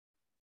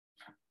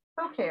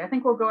Okay, I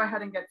think we'll go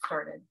ahead and get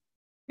started.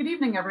 Good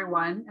evening,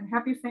 everyone, and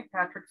happy St.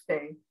 Patrick's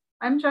Day.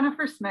 I'm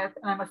Jennifer Smith,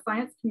 and I'm a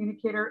science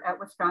communicator at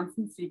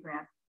Wisconsin Sea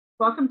Grant.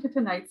 Welcome to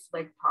tonight's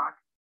Lake Talk.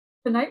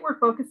 Tonight, we're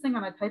focusing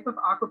on a type of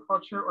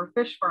aquaculture or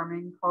fish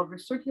farming called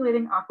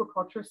recirculating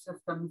aquaculture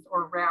systems,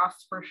 or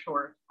RAS for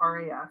short,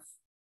 RAS.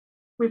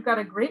 We've got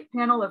a great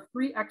panel of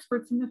 3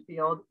 experts in the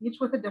field, each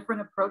with a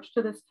different approach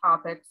to this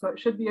topic, so it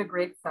should be a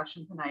great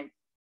session tonight.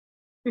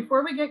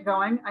 Before we get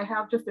going, I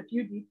have just a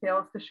few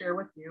details to share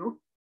with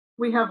you.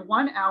 We have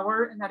 1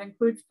 hour, and that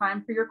includes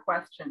time for your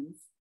questions.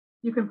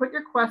 You can put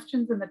your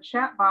questions in the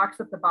chat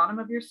box at the bottom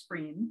of your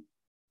screen.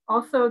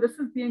 Also, this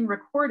is being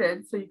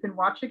recorded, so you can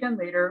watch again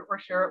later or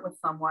share it with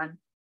someone.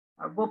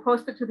 We'll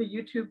post it to the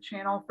YouTube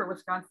channel for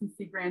Wisconsin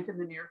Sea Grant in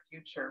the near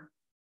future.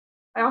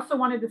 I also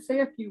wanted to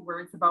say a few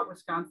words about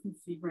Wisconsin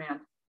Sea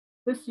Grant.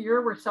 This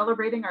year, we're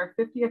celebrating our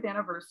 50th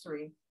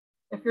anniversary.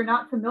 If you're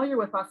not familiar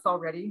with us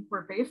already,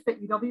 we're based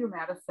at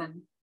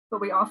UW-Madison, but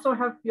we also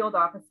have field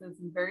offices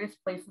in various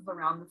places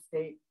around the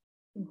state,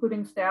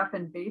 including staff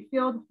in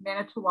Bayfield,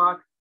 Manitowoc,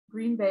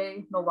 Green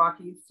Bay,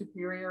 Milwaukee,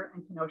 Superior,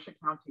 and Kenosha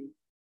County.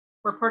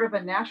 We're part of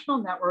a national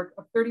network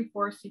of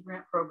 34 Sea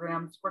Grant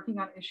programs working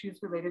on issues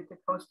related to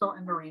coastal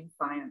and marine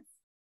science.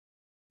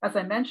 As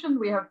I mentioned,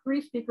 we have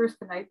 3 speakers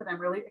tonight that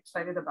I'm really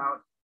excited about.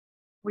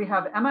 We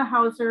have Emma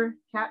Hauser,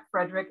 Kat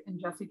Frederick, and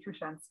Jesse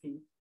Trushenski.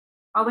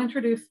 I'll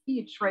introduce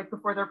each right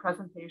before their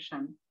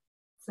presentation.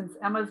 Since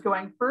Emma's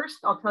going first,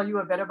 I'll tell you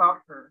a bit about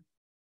her.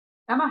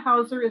 Emma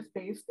Hauser is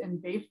based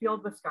in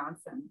Bayfield,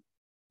 Wisconsin.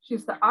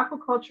 She's the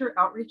aquaculture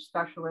outreach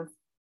specialist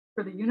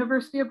for the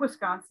University of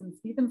Wisconsin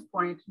Stevens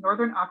Point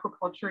Northern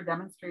Aquaculture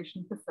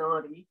Demonstration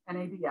Facility,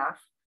 NADF,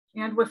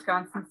 and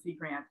Wisconsin Sea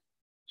Grant.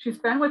 She's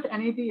been with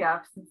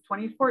NADF since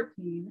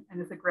 2014 and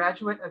is a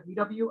graduate of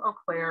UW-Eau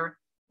Claire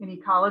in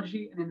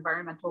ecology and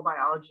environmental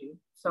biology.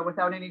 So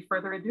without any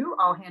further ado,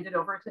 I'll hand it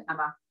over to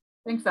Emma.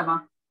 Thanks,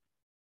 Emma.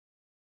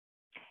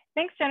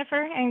 Thanks,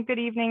 Jennifer, and good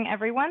evening,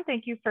 everyone.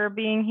 Thank you for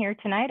being here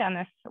tonight on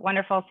this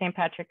wonderful St.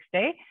 Patrick's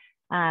Day.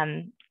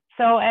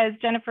 So as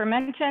Jennifer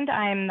mentioned,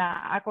 I'm the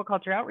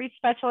aquaculture outreach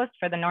specialist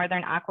for the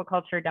Northern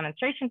Aquaculture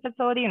Demonstration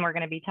Facility, and we're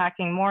going to be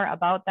talking more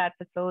about that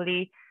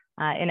facility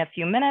in a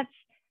few minutes.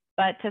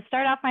 But to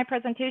start off my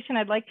presentation,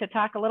 I'd like to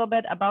talk a little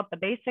bit about the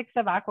basics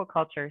of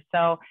aquaculture.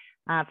 So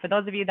for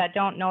those of you that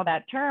don't know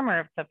that term, or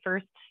if it's the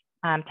first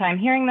time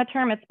hearing the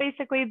term, it's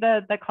basically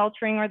the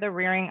culturing or the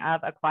rearing of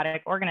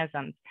aquatic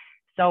organisms.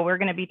 So we're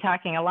going to be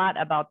talking a lot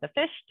about the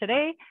fish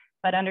today,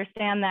 but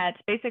understand that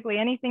basically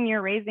anything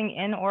you're raising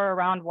in or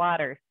around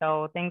water.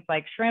 So things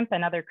like shrimp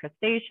and other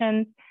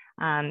crustaceans,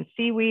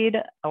 seaweed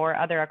or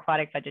other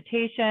aquatic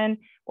vegetation,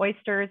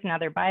 oysters and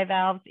other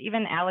bivalves,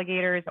 even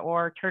alligators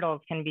or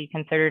turtles can be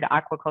considered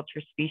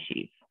aquaculture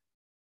species.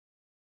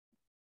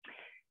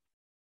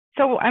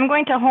 So I'm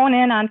going to hone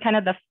in on kind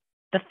of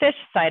the fish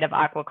side of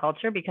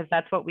aquaculture because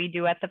that's what we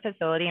do at the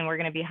facility, and we're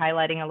going to be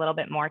highlighting a little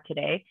bit more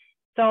today.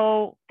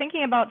 So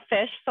thinking about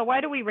fish, so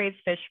why do we raise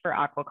fish for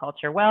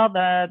aquaculture? Well,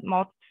 the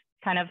most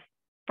kind of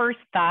first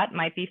thought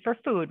might be for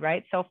food,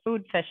 right? So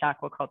food fish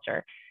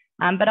aquaculture.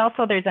 But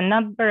also there's a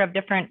number of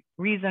different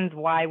reasons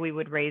why we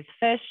would raise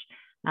fish.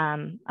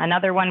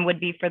 Another one would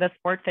be for the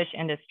sport fish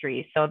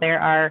industry. So there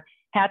are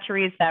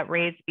hatcheries that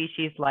raise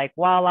species like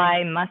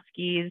walleye,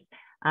 muskies.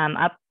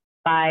 Up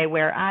by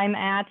where I'm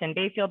at in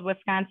Bayfield,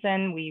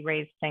 Wisconsin, we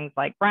raise things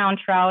like brown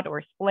trout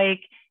or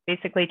splake,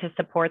 basically to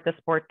support the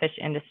sport fish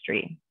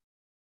industry.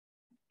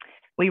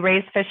 We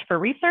raise fish for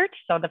research.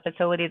 So the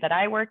facility that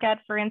I work at,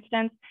 for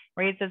instance,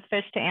 raises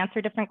fish to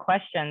answer different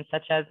questions,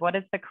 such as what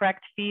is the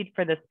correct feed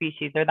for the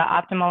species or the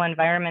optimal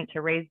environment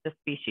to raise the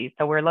species.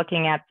 So we're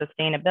looking at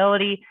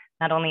sustainability,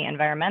 not only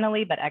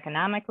environmentally, but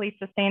economically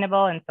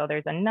sustainable. And so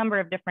there's a number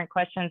of different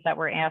questions that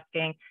we're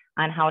asking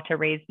on how to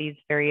raise these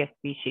various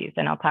species.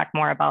 And I'll talk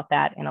more about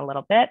that in a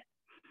little bit.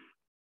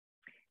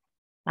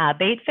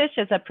 Bait fish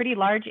is a pretty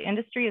large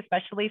industry,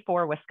 especially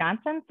for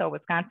Wisconsin. So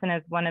Wisconsin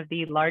is one of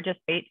the largest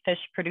bait fish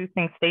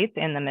producing states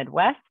in the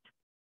Midwest.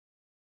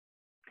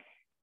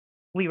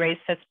 We raise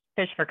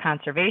fish for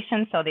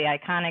conservation. So the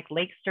iconic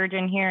lake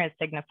sturgeon here is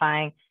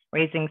signifying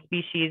raising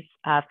species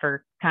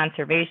for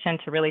conservation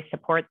to really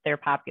support their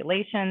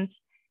populations.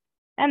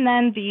 And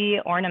then the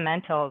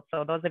ornamentals.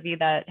 So those of you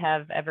that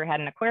have ever had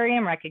an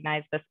aquarium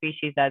recognize the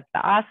species as the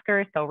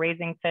Oscar. So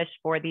raising fish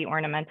for the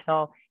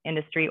ornamental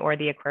industry or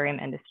the aquarium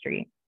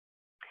industry.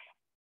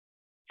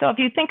 So if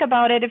you think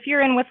about it, if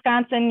you're in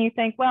Wisconsin, you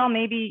think, well,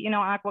 maybe,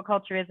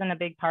 aquaculture isn't a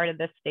big part of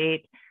the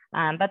state,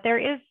 but there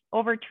is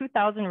over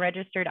 2,000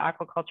 registered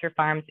aquaculture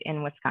farms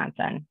in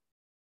Wisconsin,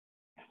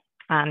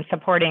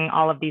 supporting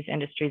all of these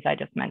industries I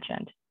just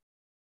mentioned.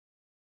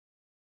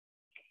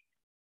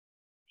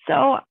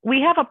 So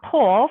we have a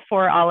poll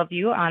for all of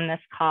you on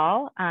this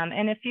call.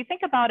 And if you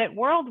think about it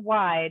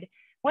worldwide,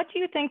 what do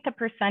you think the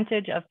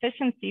percentage of fish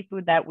and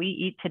seafood that we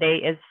eat today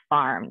is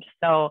farmed?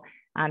 So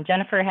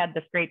Jennifer had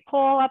this great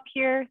poll up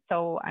here.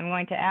 So I'm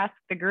going to ask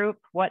the group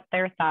what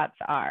their thoughts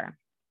are.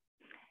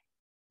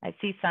 I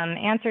see some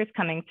answers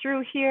coming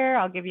through here.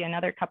 I'll give you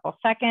another couple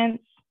seconds.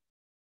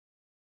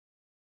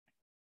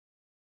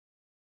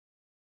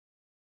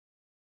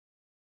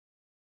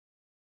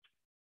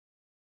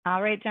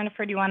 All right,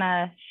 Jennifer, do you want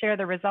to share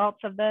the results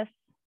of this?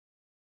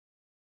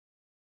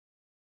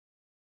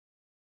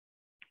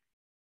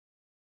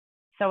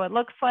 So it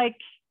looks like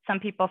some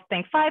people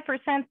think 5%,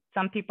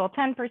 some people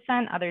 10%,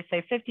 others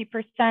say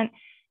 50%.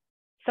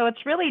 So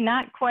it's really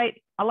not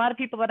quite, a lot of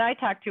people that I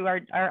talk to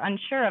are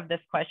unsure of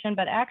this question,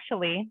 but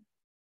actually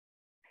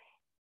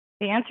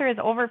the answer is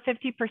over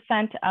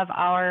 50% of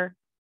our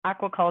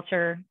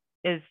aquaculture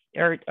is,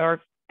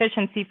 or fish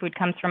and seafood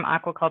comes from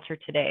aquaculture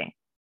today.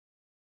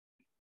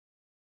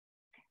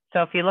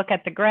 So if you look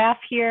at the graph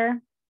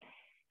here,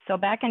 so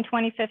back in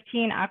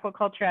 2015,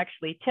 aquaculture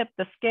actually tipped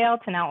the scale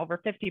to now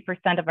over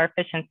 50% of our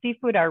fish and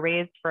seafood are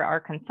raised for our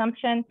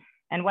consumption,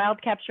 and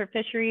wild capture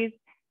fisheries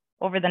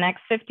over the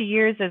next 50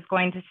 years is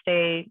going to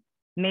stay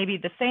maybe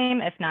the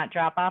same, if not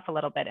drop off a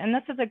little bit. And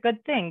this is a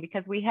good thing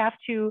because we have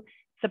to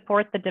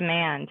support the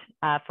demand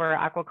for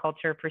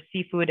aquaculture, for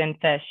seafood and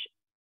fish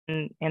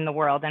in the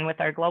world. And with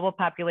our global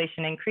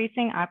population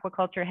increasing,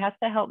 aquaculture has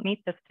to help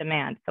meet this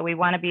demand. So we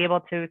want to be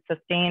able to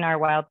sustain our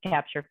wild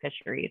capture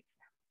fisheries.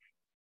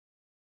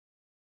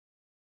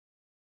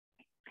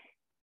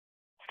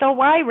 So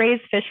why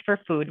raise fish for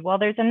food? Well,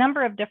 there's a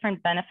number of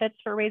different benefits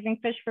for raising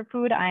fish for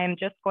food. I am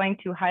just going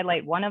to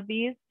highlight one of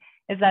these,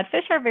 is that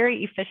fish are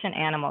very efficient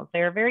animals.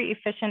 They are very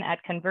efficient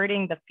at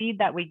converting the feed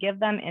that we give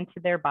them into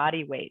their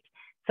body weight.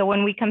 So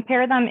when we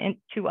compare them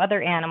to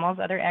other animals,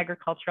 other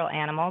agricultural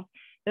animals,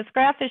 this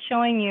graph is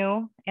showing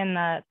you in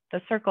the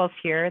circles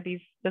here,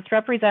 this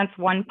represents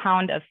 1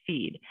 pound of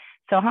feed.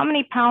 So how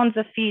many pounds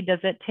of feed does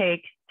it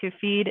take to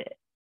feed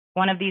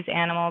one of these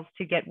animals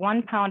to get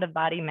 1 pound of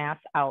body mass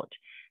out?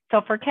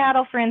 So for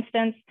cattle, for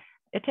instance,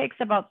 it takes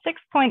about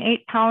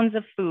 6.8 pounds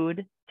of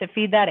food to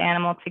feed that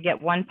animal to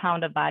get 1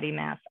 pound of body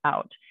mass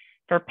out.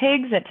 For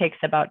pigs, it takes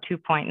about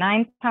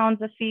 2.9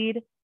 pounds of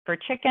feed. For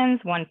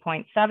chickens,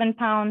 1.7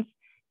 pounds.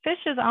 Fish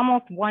is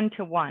almost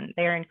 1-to-1.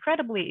 They are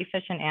incredibly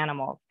efficient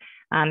animals.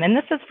 And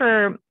this is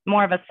for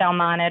more of a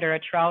salmonid or a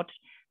trout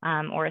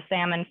or a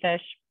salmon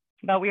fish.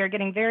 But we're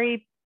getting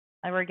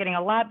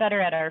a lot better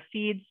at our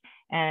feeds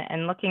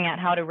and looking at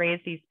how to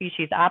raise these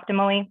species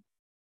optimally.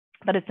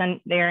 But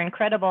they're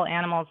incredible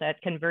animals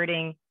at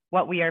converting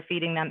what we are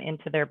feeding them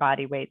into their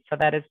body weight. So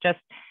that is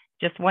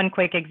just one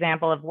quick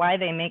example of why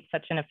they make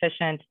such an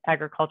efficient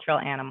agricultural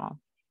animal.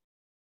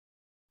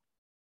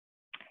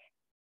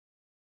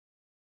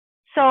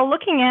 So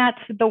looking at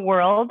the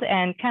world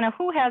and kind of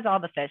who has all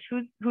the fish,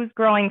 who's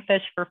growing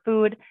fish for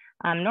food,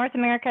 North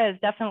America is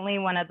definitely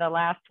one of the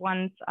last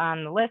ones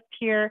on the list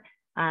here.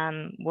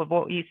 With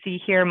what you see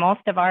here,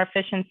 most of our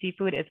fish and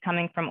seafood is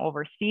coming from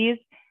overseas.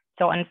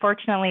 So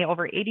unfortunately,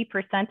 over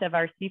 80% of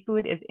our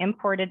seafood is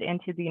imported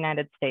into the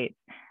United States.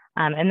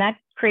 And that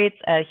creates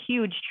a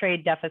huge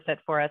trade deficit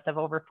for us of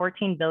over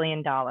 $14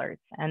 billion.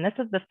 And this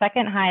is the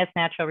second highest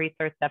natural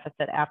resource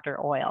deficit after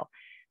oil.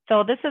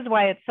 So this is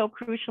why it's so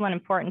crucial and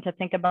important to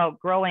think about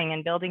growing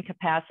and building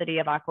capacity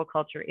of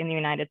aquaculture in the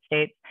United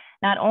States,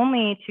 not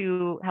only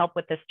to help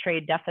with this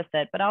trade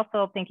deficit, but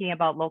also thinking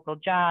about local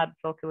jobs,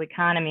 local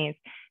economies,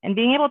 and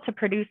being able to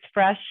produce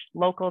fresh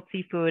local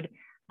seafood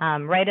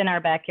right in our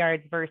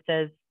backyards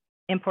versus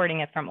importing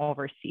it from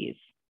overseas.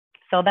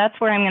 So that's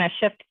where I'm going to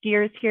shift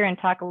gears here and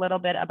talk a little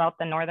bit about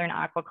the Northern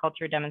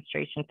Aquaculture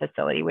Demonstration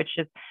Facility, which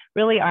is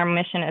really our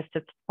mission is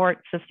to support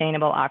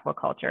sustainable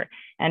aquaculture.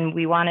 And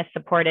we want to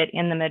support it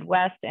in the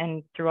Midwest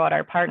and throughout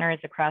our partners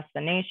across the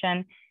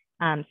nation.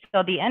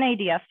 So the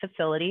NADF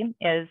facility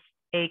is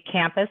a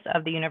campus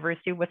of the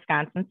University of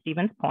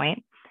Wisconsin-Stevens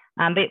Point.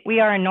 But we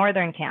are a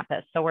northern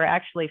campus, so we're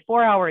actually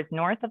 4 hours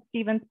north of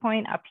Stevens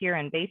Point up here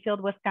in Bayfield,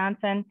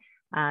 Wisconsin,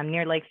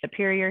 near Lake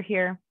Superior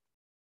here.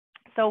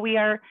 So we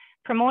are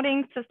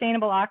promoting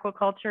sustainable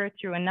aquaculture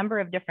through a number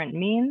of different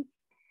means.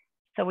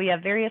 So we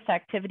have various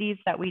activities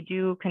that we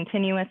do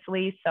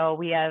continuously. So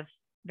we have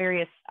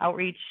various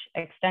outreach,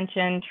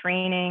 extension,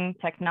 training,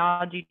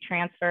 technology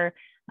transfer.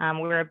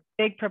 We're a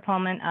big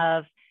proponent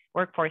of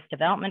workforce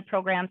development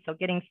programs, so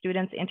getting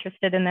students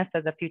interested in this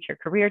as a future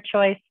career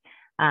choice.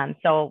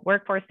 So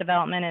workforce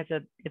development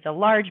is a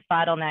large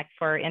bottleneck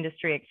for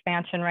industry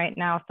expansion right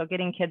now. So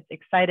getting kids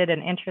excited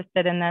and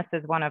interested in this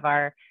is one of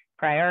our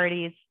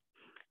priorities.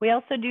 We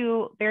also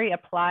do very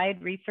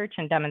applied research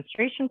and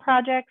demonstration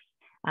projects.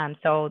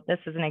 So this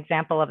is an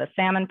example of a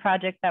salmon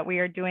project that we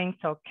are doing.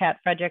 So Kat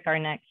Frederick, our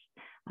next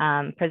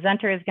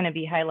presenter, is going to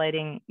be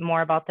highlighting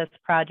more about this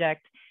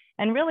project.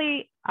 And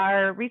really,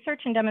 our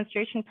research and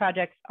demonstration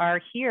projects are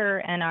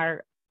here and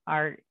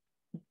are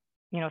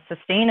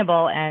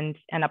sustainable and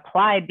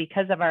applied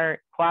because of our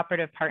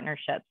cooperative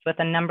partnerships with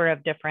a number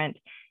of different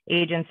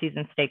agencies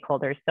and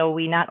stakeholders. So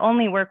we not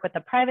only work with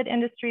the private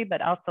industry,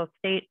 but also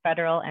state,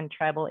 federal, and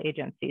tribal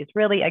agencies,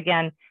 really,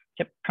 again,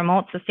 to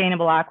promote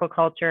sustainable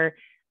aquaculture,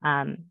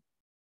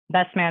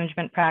 best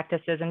management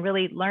practices, and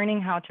really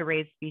learning how to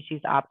raise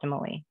species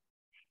optimally.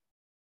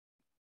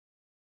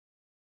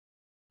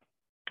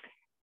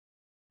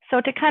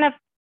 So to kind of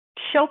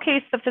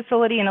showcase the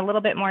facility in a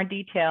little bit more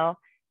detail,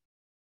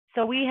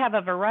 So we have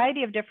a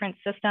variety of different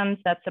systems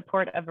that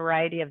support a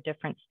variety of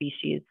different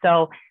species.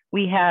 So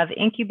we have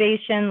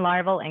incubation,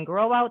 larval, and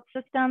grow out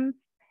systems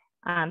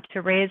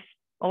to raise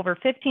over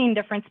 15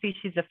 different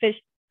species of fish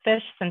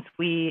since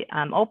we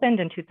opened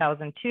in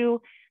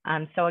 2002.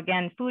 So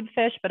again, food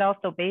fish, but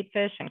also bait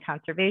fish and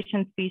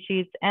conservation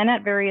species, and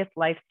at various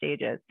life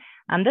stages.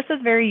 This is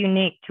very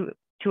unique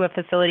to a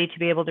facility to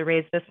be able to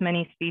raise this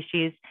many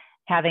species,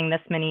 having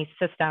this many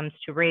systems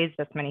to raise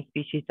this many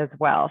species as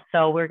well.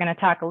 So we're going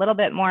to talk a little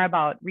bit more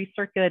about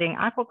recirculating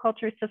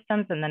aquaculture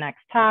systems in the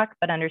next talk,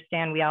 but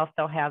understand we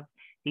also have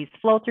these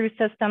flow-through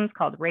systems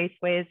called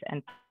raceways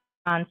and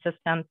pond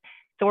systems.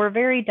 So we're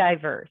very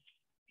diverse.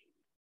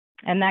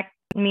 And that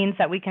means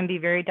that we can be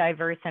very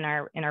diverse in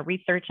our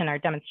research and our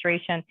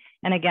demonstration.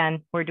 And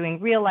again, we're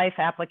doing real life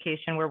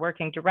application. We're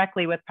working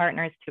directly with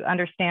partners to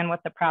understand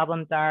what the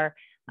problems are,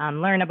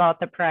 learn about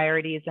the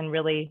priorities, and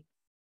really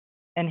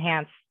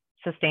enhance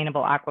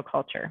sustainable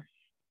aquaculture.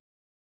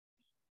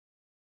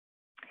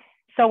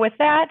 So with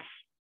that,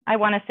 I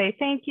want to say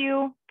thank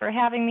you for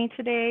having me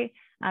today.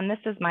 This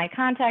is my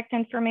contact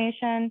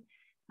information.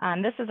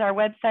 This is our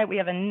website. We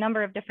have a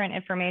number of different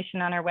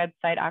information on our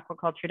website,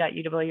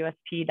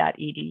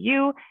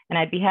 aquaculture.uwsp.edu, and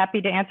I'd be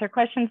happy to answer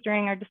questions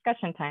during our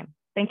discussion time.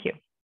 Thank you.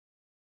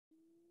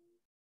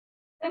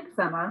 Thanks,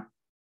 Emma.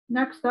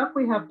 Next up,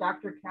 we have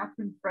Dr.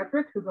 Catherine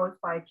Frederick, who goes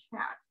by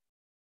Cat.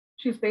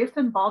 She's based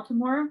in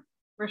Baltimore,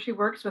 where she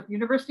works with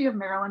University of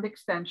Maryland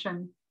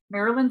Extension,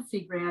 Maryland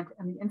Sea Grant,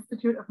 and the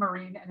Institute of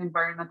Marine and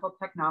Environmental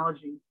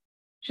Technology.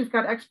 She's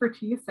got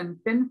expertise in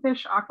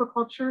finfish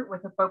aquaculture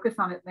with a focus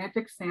on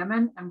Atlantic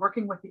salmon and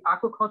working with the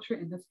aquaculture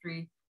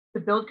industry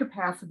to build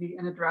capacity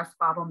and address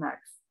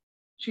bottlenecks.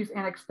 She's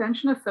an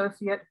extension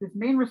associate whose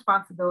main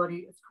responsibility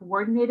is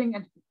coordinating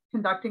and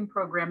conducting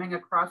programming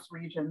across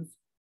regions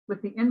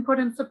with the input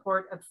and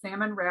support of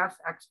salmon RAS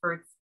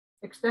experts,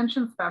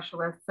 extension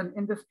specialists, and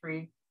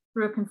industry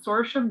through a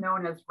consortium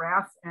known as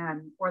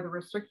RAS-N, or the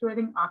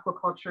Recirculating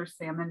Aquaculture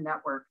Salmon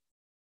Network.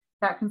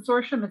 That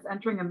consortium is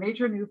entering a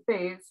major new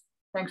phase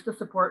thanks to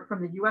support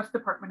from the U.S.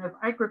 Department of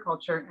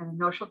Agriculture, and I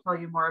know she'll tell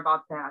you more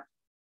about that.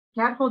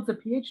 Kat holds a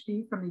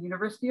PhD from the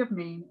University of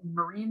Maine in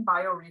marine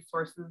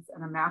bioresources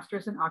and a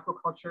master's in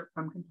aquaculture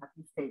from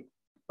Kentucky State.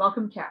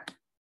 Welcome, Kat.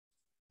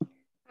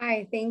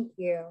 Hi, thank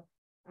you.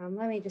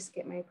 Let me just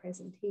get my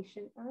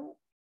presentation up.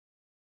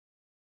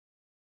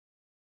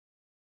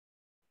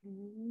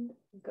 And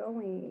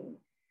going.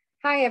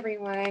 Hi,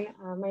 everyone.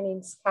 My name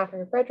is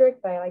Catherine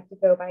Frederick, but I like to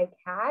go by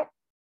Kat.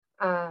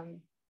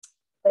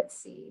 Let's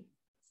see.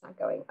 Not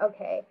going.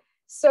 Okay,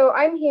 so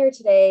I'm here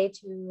today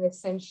to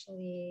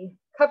essentially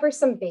cover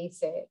some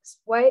basics.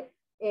 What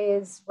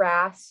is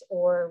RAS,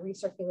 or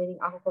recirculating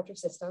aquaculture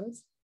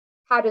systems?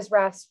 How does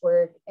RAS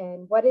work?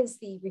 And what is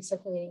the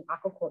recirculating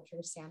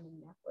aquaculture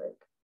salmon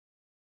network?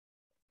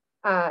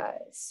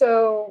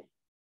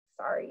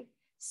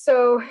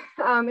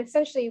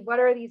 Essentially, what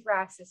are these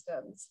RAS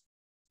systems?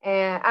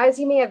 And as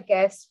you may have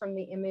guessed from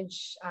the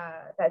image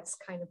that's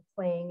kind of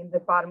playing in the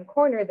bottom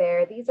corner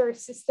there, these are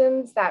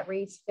systems that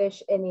raise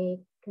fish in a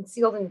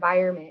concealed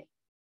environment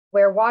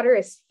where water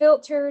is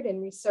filtered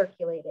and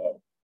recirculated.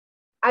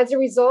 As a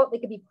result, they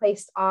could be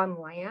placed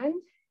on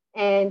land.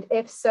 And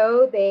if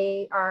so,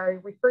 they are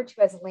referred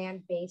to as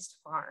land-based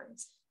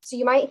farms. So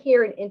you might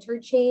hear an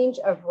interchange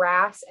of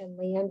RAS and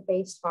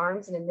land-based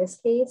farms. And in this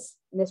case,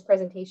 in this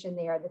presentation,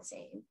 they are the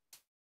same.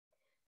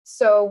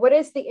 So what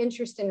is the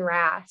interest in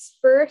RAS?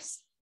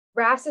 First,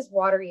 RAS is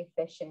water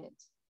efficient.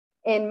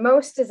 In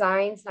most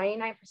designs,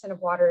 99%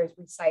 of water is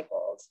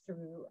recycled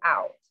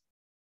throughout.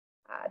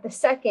 The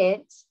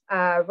second,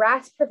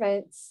 RAS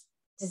prevents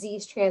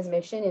disease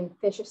transmission and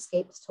fish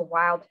escapes to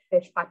wild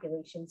fish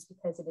populations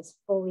because it is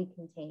fully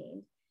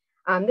contained.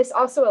 This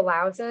also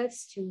allows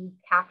us to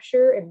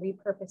capture and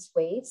repurpose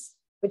waste,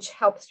 which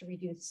helps to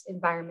reduce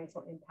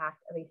environmental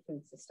impact of a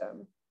food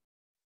system.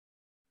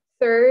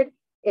 Third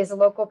is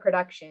local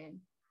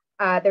production.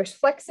 There's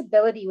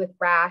flexibility with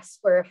RAS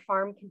where a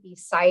farm can be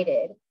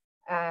sited.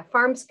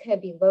 Farms can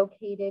be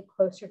located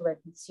closer to where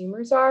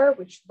consumers are,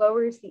 which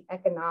lowers the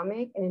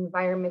economic and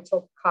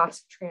environmental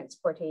cost of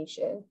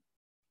transportation.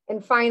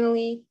 And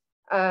finally,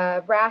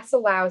 RAS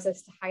allows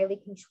us to highly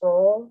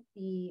control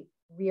the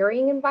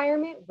rearing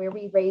environment where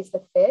we raise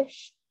the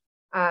fish.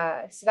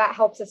 So that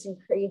helps us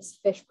increase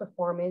fish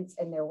performance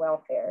and their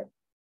welfare.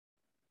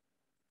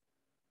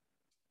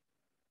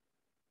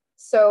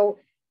 So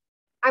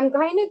I'm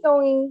kind of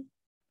going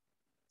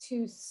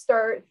to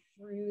start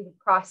through the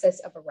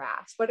process of a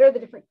RAS. What are the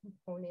different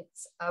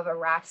components of a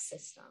RAS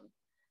system?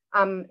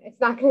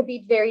 It's not going to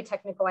be very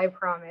technical, I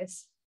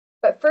promise.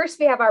 But first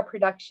we have our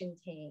production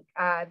tank.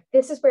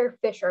 This is where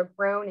fish are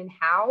grown and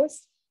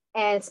housed,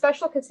 and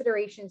special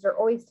considerations are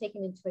always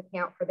taken into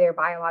account for their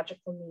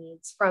biological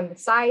needs, from the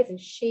size and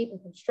shape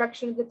and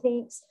construction of the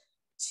tanks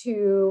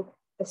to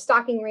the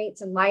stocking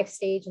rates and life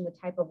stage and the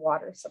type of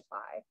water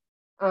supply.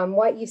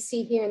 What you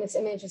see here in this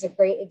image is a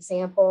great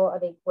example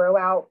of a grow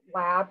out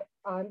lab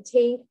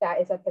tank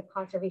that is at the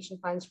Conservation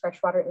Fund's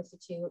Freshwater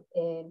Institute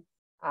in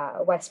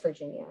West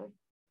Virginia.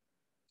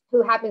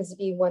 who happens to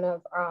be one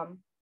of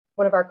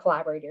our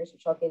collaborators,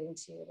 which I'll get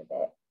into in a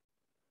bit.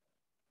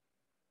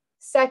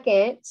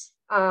 Second,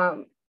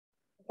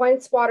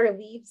 once water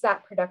leaves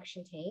that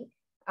production tank,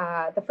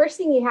 the first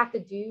thing you have to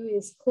do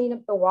is clean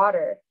up the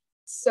water.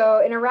 So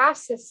in a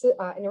RAS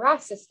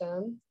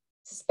system,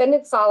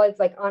 suspended solids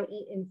like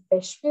uneaten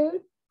fish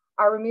food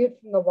are removed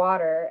from the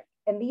water.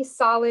 And these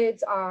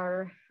solids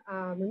are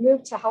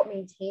removed to help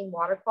maintain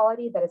water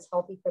quality that is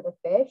healthy for the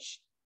fish.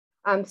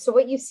 So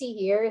what you see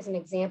here is an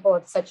example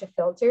of such a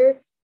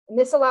filter. And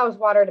this allows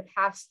water to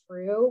pass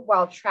through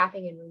while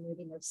trapping and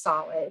removing those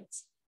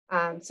solids.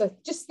 So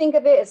just think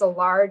of it as a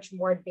large,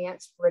 more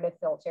advanced Brita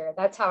filter.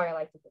 That's how I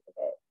like to think of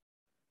it.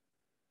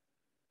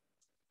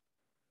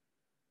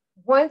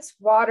 Once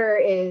water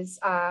is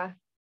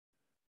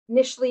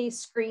initially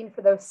screened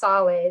for those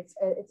solids,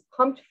 it's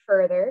pumped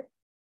further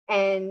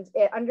and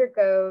it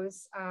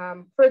undergoes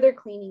further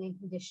cleaning and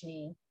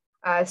conditioning.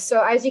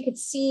 So as you can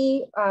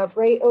see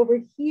right over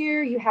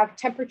here, you have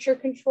temperature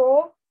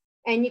control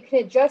and you can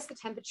adjust the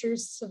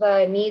temperatures to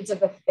the needs of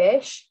the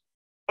fish.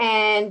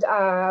 And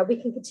we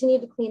can continue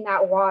to clean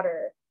that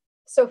water.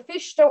 So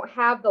fish don't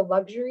have the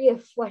luxury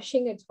of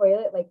flushing a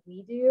toilet like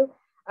we do.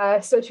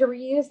 So to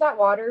reuse that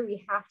water,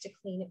 we have to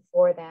clean it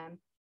for them.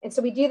 And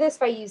so we do this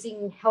by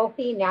using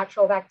healthy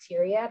natural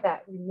bacteria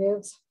that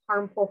removes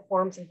harmful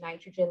forms of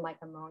nitrogen like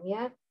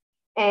ammonia.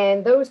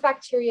 And those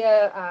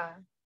bacteria,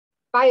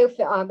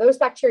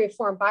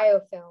 form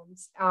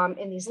biofilms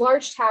in these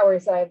large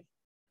towers that I've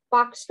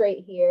boxed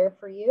right here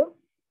for you,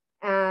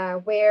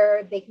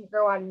 where they can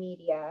grow on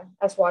media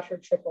as water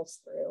trickles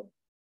through.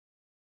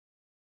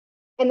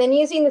 And then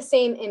using the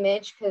same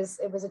image, because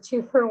it was a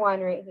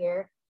 2-for-1 right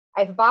here,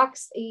 I've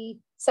boxed a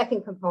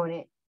second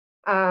component.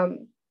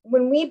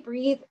 When we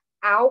breathe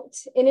out,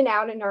 in and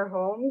out in our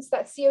homes,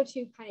 that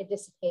CO2 kind of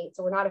dissipates,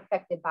 so we're not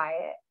affected by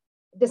it.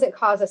 It doesn't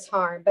cause us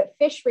harm, but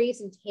fish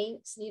raised in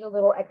tanks need a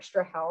little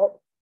extra help.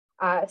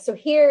 So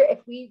here, if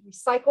we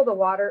recycle the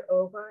water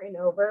over and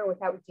over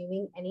without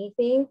doing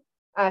anything,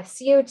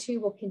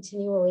 CO2 will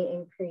continually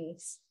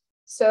increase.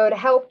 So to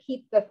help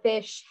keep the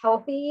fish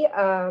healthy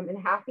and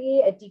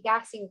happy, a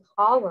degassing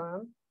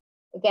column,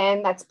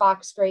 again, that's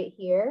boxed right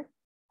here,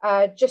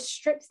 just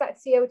strips that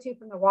CO2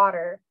 from the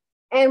water.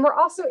 And we're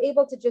also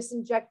able to just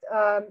inject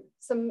a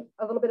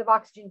little bit of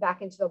oxygen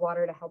back into the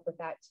water to help with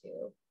that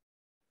too.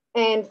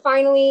 And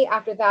finally,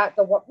 after that, after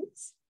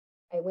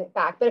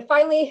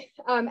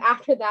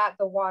that,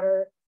 the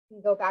water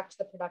can go back to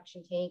the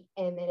production tank,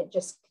 and then it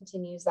just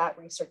continues that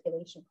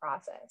recirculation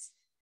process.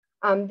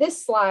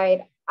 This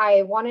slide,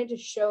 I wanted to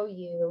show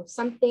you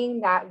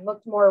something that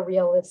looked more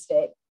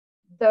realistic.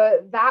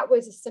 That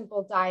was a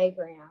simple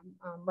diagram,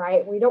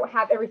 right? We don't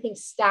have everything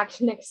stacked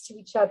next to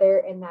each other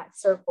in that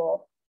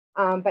circle.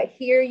 But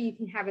here you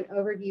can have an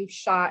overview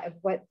shot of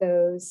what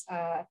those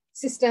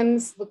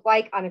systems look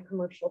like on a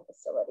commercial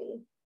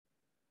facility.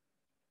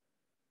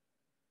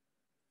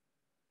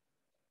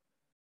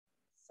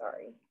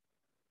 Sorry.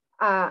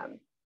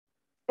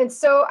 And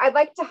so I'd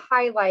like to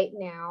highlight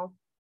now,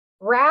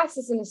 RAS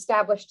is an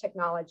established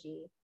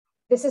technology.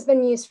 This has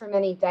been used for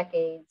many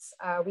decades.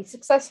 We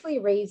successfully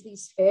raise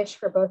these fish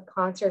for both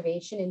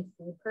conservation and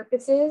food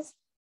purposes.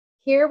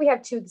 Here we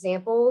have 2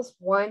 examples,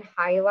 one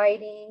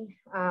highlighting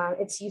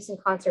its use in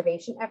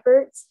conservation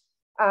efforts.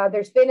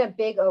 There's been a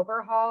big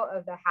overhaul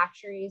of the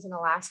hatcheries in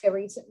Alaska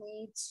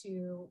recently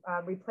to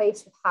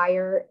replace with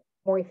higher,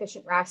 more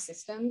efficient RAS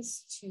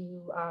systems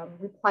to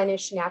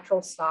replenish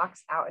natural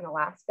stocks out in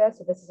Alaska.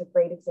 So this is a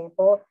great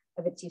example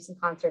of its use in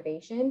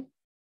conservation.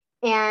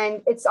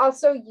 And it's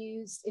also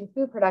used in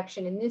food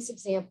production. In this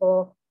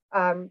example,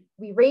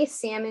 we raise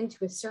salmon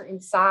to a certain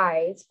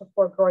size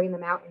before growing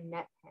them out in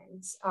net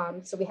pens.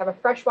 So we have a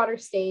freshwater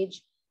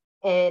stage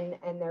and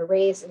they're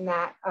raised in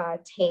that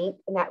tank,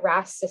 in that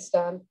RAS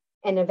system,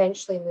 and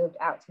eventually moved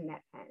out to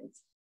net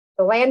pens.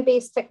 The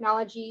land-based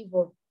technology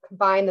will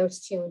combine those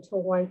 2 into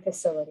one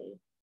facility.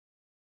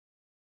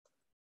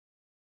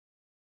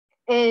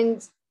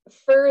 And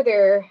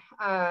further,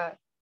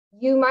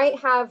 you might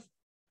have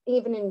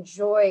even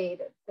enjoyed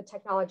the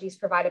technologies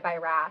provided by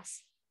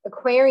RAS.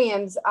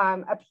 Aquariums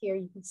up here,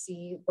 you can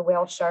see the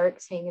whale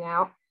sharks hanging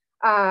out.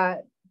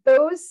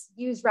 Those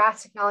use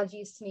RAS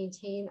technologies to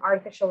maintain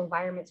artificial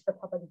environments for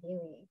public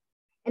viewing.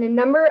 And a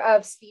number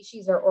of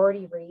species are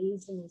already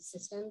raised in these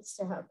systems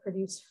to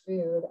produce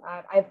food.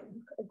 I've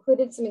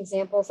included some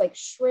examples like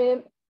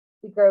shrimp.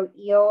 We grow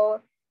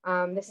eel.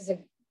 This is a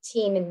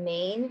team in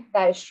Maine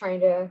that is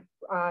trying to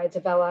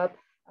develop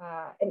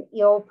an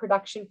eel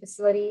production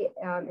facility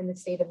in the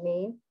state of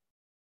Maine.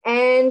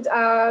 And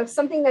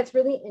something that's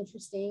really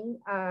interesting,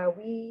 I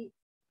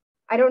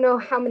don't know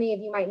how many of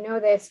you might know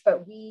this,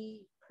 but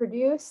we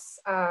produce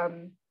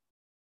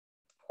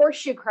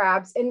horseshoe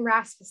crabs in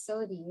RAS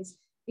facilities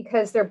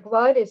because their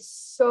blood is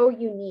so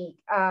unique.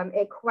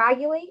 It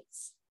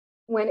coagulates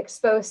when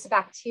exposed to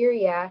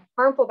bacteria,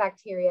 harmful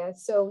bacteria.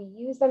 So we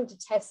use them to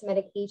test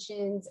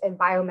medications and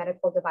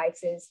biomedical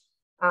devices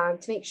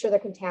to make sure they're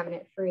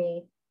contaminant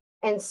free.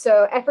 And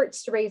so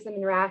efforts to raise them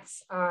in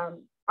RAS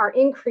are are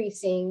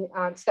increasing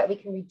so that we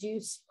can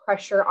reduce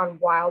pressure on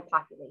wild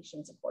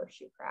populations of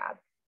horseshoe crab.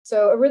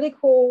 So a really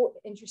cool,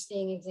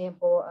 interesting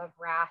example of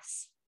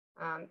RAS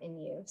in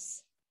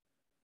use.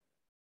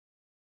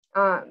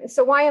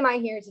 So why am I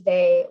here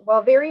today?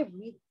 Well, very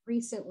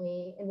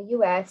recently in the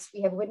US,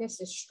 we have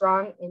witnessed a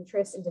strong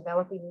interest in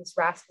developing these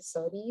RAS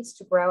facilities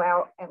to grow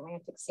out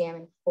Atlantic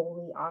salmon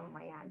fully on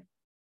land.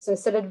 So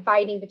instead of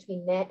dividing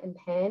between net and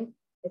pen,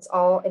 it's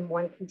all in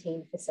one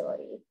contained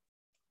facility.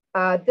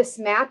 This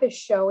map is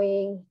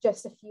showing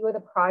just a few of the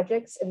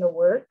projects in the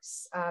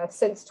works.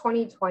 Since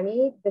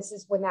 2020, this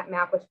is when that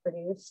map was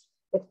produced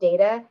with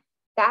data,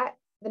 that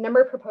the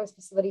number of proposed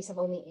facilities have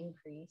only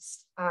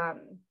increased.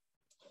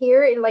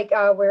 Here,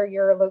 where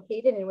you're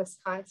located in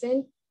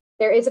Wisconsin,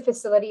 there is a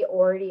facility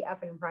already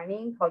up and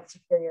running called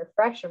Superior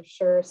Fresh. I'm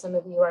sure some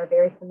of you are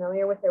very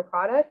familiar with their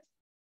product,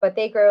 but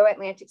they grow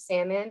Atlantic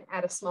salmon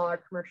at a smaller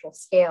commercial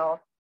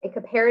scale. And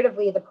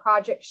comparatively, the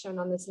projects shown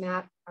on this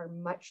map are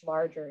much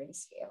larger in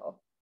scale.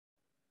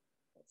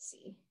 Let's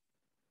see.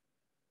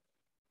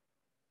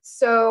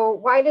 So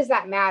why does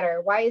that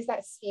matter? Why is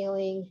that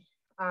scaling?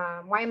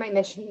 Why am I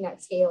mentioning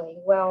that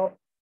scaling? Well,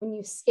 when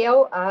you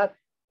scale up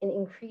and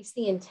increase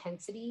the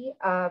intensity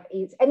of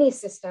any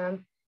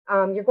system,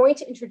 you're going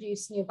to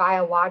introduce new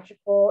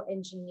biological,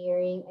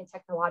 engineering, and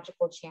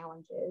technological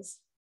challenges.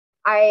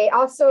 I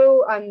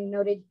also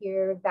noted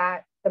here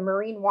that the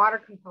marine water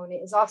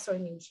component is also a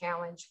new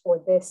challenge for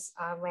this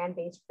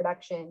land-based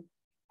production.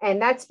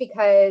 And that's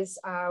because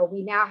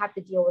we now have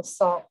to deal with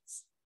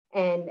salts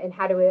and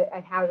how to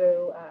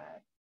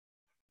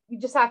you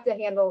just have to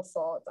handle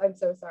salts. I'm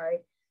so sorry.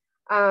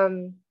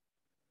 And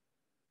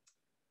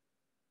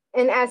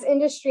as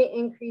industry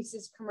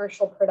increases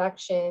commercial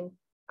production,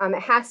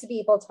 it has to be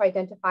able to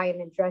identify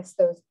and address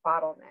those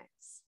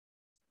bottlenecks.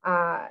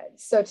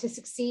 So to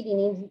succeed, you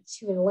need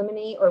to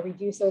eliminate or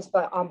reduce those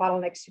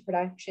bottlenecks to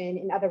production.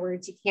 In other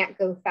words, you can't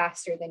go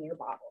faster than your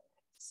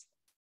bottlenecks.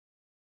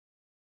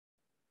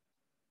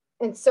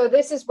 And so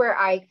this is where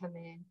I come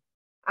in.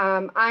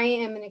 I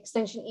am an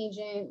extension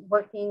agent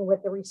working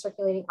with the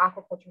Recirculating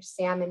Aquaculture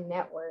Salmon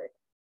Network.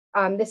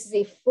 This is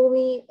a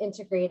fully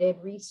integrated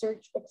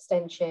research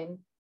extension,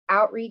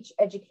 outreach,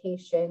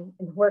 education,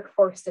 and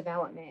workforce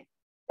development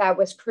that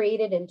was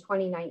created in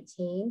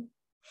 2019,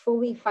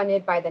 fully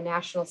funded by the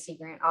National Sea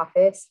Grant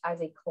Office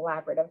as a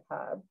collaborative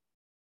hub.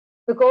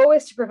 The goal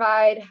is to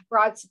provide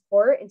broad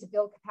support and to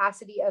build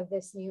capacity of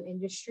this new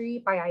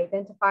industry by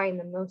identifying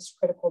the most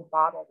critical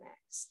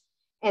bottlenecks.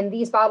 And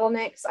these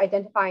bottlenecks,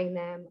 identifying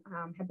them,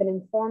 have been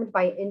informed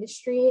by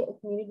industry and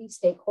community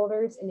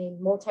stakeholders in a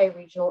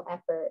multi-regional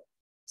effort.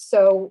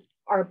 So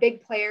our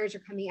big players are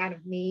coming out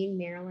of Maine,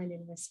 Maryland,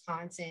 and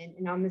Wisconsin.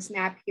 And on this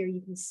map here,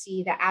 you can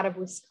see that out of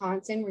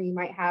Wisconsin, where you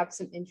might have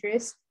some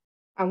interest,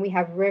 we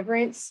have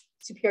Riverence,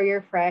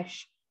 Superior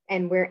Fresh,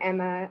 and where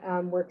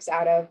Emma works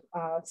out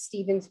of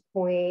Stevens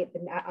Point, the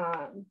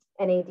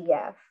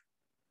NADF.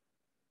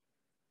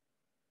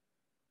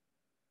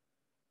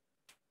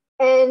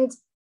 And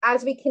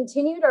as we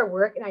continued our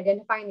work in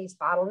identifying these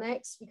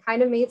bottlenecks, we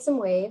kind of made some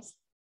waves.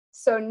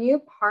 So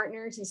new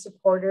partners and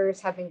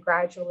supporters have been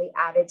gradually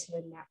added to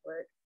the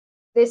network.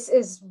 This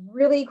is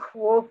really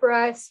cool for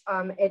us.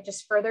 It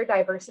just further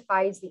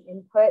diversifies the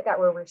input that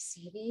we're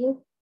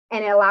receiving,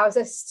 and it allows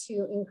us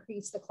to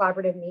increase the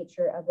collaborative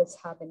nature of this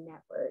hub and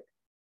network.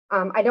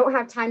 I don't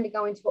have time to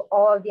go into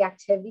all of the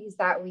activities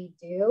that we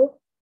do,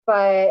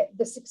 but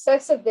the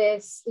success of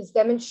this is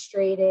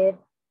demonstrated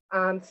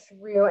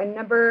through a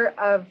number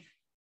of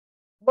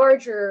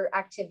larger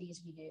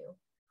activities we do.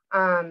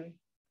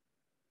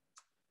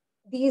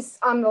 These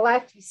on the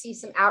left, you see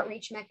some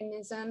outreach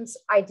mechanisms.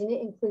 I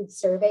didn't include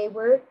survey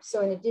work. So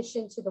in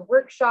addition to the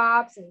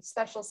workshops and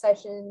special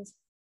sessions,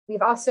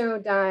 we've also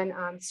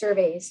done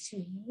surveys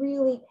to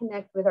really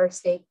connect with our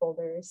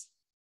stakeholders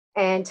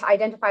and to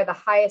identify the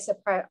highest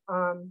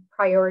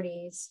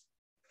priorities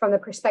from the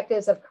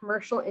perspectives of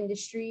commercial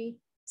industry,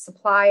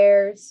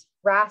 suppliers,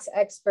 RAS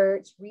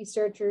experts,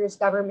 researchers,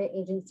 government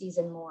agencies,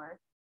 and more.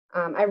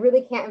 I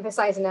really can't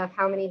emphasize enough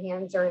how many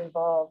hands are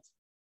involved.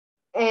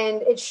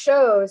 And it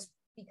shows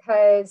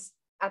because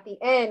at the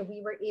end,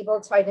 we were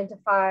able to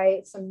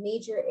identify some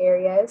major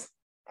areas.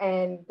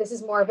 And this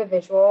is more of a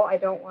visual. I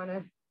don't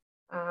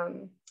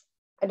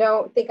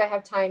think I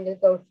have time to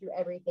go through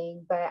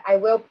everything, but I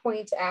will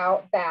point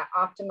out that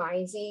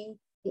optimizing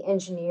the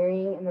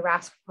engineering and the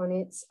RAS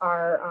components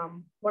are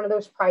one of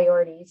those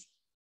priorities,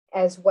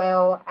 as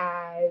well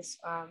as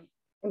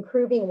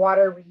improving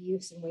water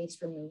reuse and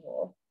waste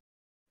removal.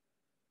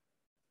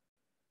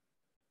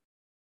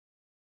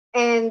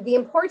 And the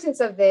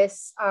importance of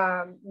this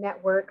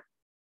network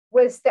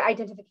was the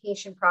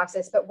identification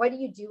process, but what do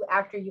you do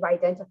after you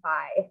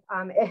identify?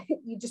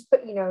 You just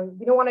put, you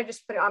don't want to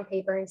just put it on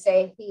paper and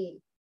say, hey,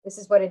 this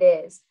is what it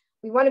is.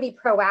 We want to be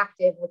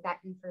proactive with that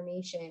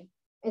information.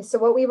 And so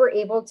what we were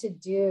able to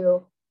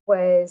do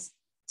was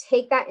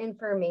take that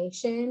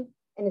information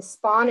and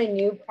spawn a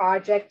new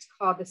project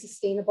called the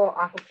Sustainable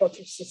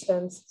Aquaculture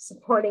Systems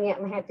Supporting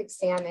Atlantic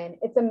Salmon.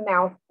 It's a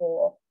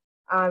mouthful.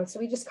 So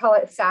we just call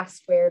it SAS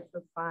squared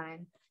for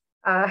fun.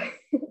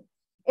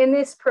 In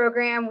this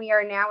program, we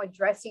are now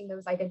addressing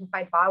those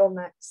identified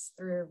bottlenecks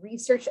through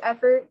research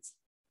efforts,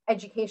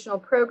 educational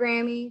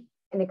programming,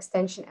 and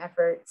extension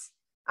efforts.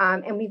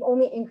 And we've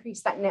only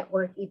increased that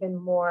network even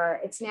more.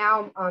 It's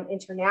now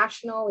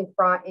international. We've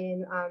brought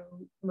in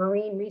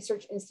marine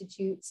research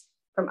institutes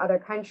from other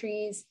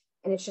countries,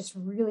 and it's just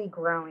really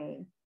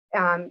growing.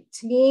 To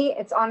me,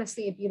 it's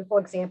honestly a beautiful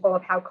example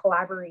of how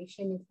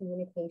collaboration and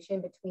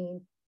communication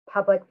between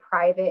public,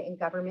 private, and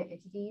government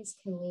entities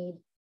can lead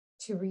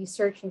to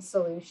research and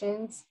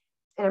solutions.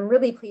 And I'm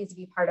really pleased to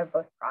be part of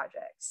both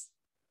projects.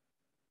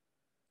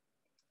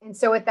 And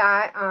so with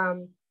that,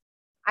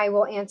 I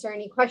will answer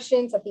any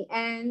questions at the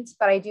end,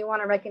 but I do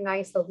want to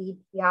recognize the lead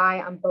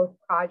PI on both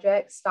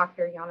projects,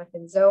 Dr.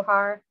 Jonathan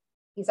Zohar.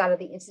 He's out of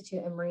the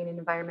Institute of Marine and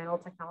Environmental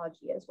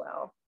Technology as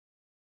well.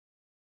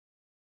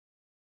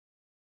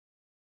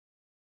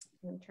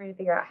 I'm trying to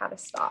figure out how to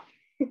stop.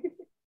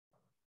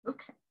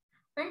 Okay.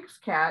 Thanks,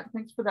 Kat.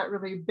 Thanks for that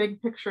really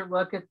big picture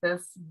look at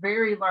this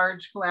very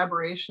large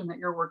collaboration that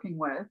you're working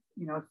with.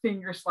 You know,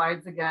 seeing your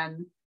slides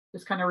again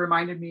just kind of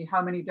reminded me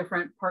how many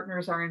different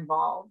partners are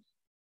involved.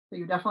 So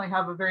you definitely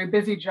have a very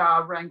busy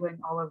job wrangling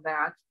all of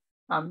that.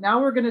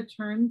 Now we're going to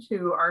turn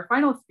to our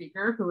final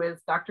speaker, who is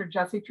Dr.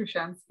 Jessie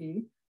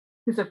Trushenski,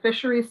 who's a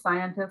fisheries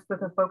scientist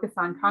with a focus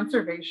on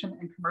conservation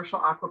and commercial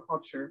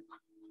aquaculture.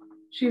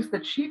 She's the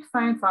Chief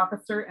Science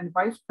Officer and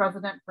Vice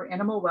President for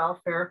Animal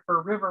Welfare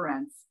for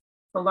Riverence,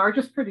 the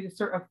largest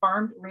producer of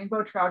farmed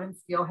rainbow trout and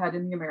steelhead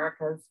in the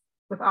Americas,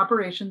 with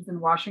operations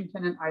in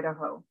Washington and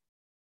Idaho.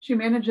 She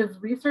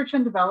manages research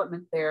and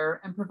development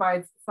there and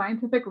provides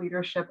scientific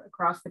leadership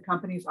across the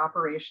company's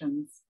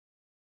operations.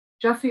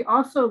 Jessie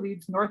also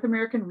leads North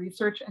American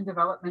research and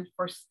development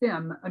for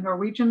STIM, a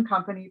Norwegian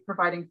company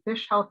providing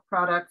fish health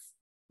products,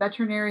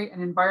 veterinary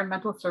and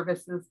environmental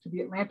services to the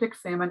Atlantic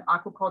salmon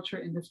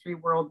aquaculture industry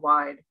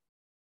worldwide.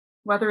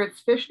 Whether it's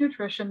fish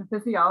nutrition,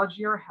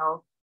 physiology, or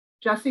health,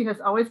 Jessie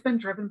has always been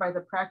driven by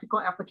the practical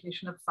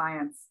application of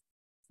science.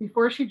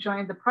 Before she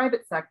joined the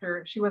private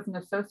sector, she was an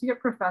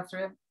associate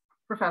professor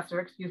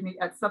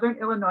at Southern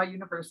Illinois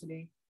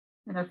University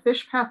and a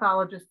fish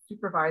pathologist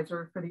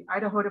supervisor for the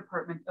Idaho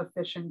Department of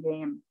Fish and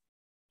Game.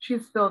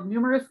 She's filled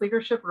numerous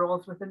leadership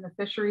roles within the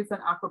fisheries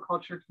and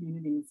aquaculture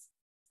communities.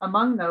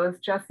 Among those,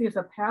 Jessie is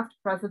a past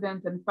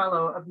president and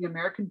fellow of the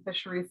American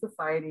Fisheries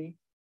Society,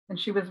 and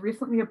she was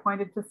recently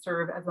appointed to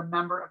serve as a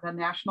member of the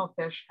National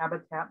Fish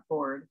Habitat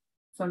Board.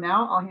 So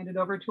now I'll hand it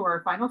over to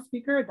our final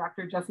speaker,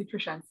 Dr. Jessie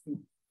Trushenski.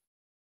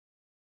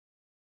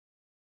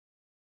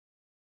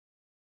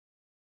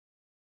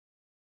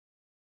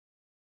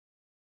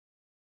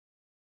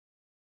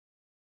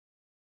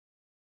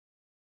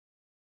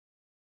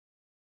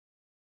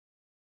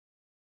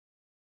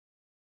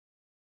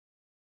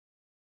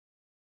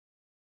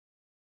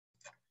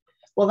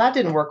 Well, that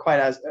didn't work quite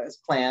as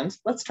planned.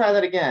 Let's try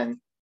that again.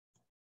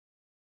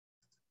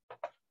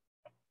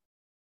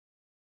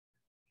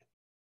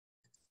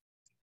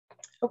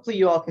 Hopefully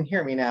you all can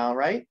hear me now,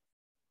 right?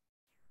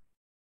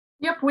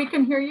 Yep, we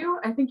can hear you.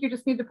 I think you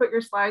just need to put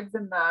your slides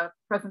in the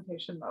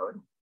presentation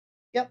mode.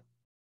 Yep.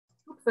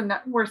 Oops, and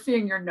we're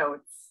seeing your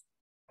notes.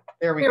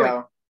 There we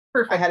go.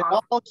 Perfect. I had it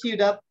all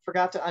queued up,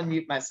 forgot to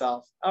unmute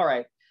myself. All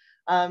right.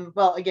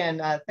 Well,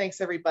 again,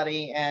 thanks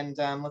everybody. And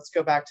let's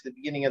go back to the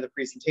beginning of the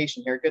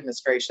presentation here.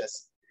 Goodness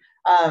gracious.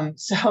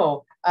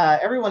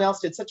 Everyone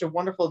else did such a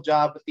wonderful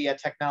job with the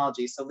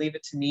technology. So leave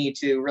it to me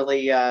to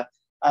really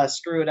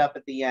screw it up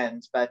at the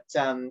end. But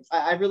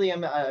I really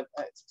am,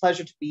 it's a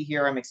pleasure to be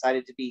here. I'm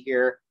excited to be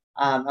here.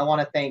 I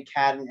want to thank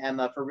Kat and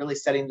Emma for really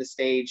setting the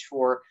stage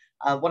for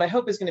what I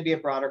hope is going to be a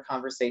broader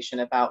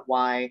conversation about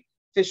why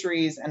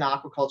fisheries and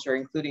aquaculture,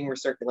 including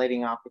recirculating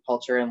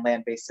aquaculture and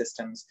land-based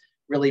systems,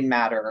 really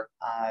matter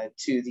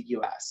to the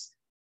US.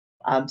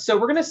 So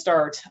we're going to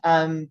start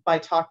by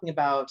talking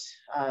about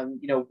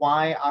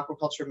why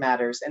aquaculture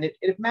matters. And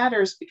it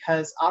matters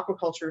because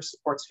aquaculture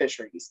supports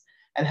fisheries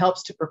and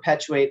helps to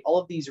perpetuate all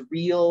of these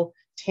real,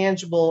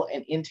 tangible,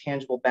 and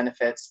intangible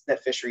benefits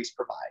that fisheries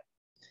provide.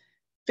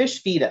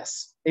 Fish feed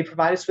us. They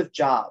provide us with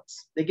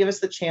jobs. They give us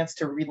the chance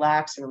to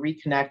relax and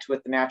reconnect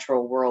with the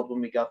natural world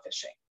when we go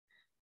fishing.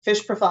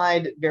 Fish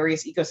provide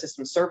various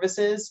ecosystem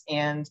services,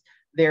 and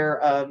they're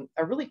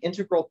a really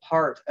integral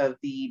part of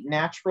the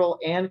natural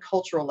and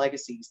cultural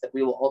legacies that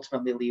we will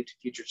ultimately leave to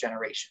future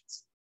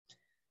generations.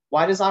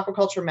 Why does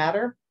aquaculture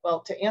matter?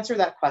 Well, to answer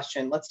that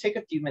question, let's take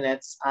a few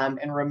minutes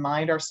and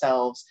remind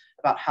ourselves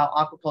about how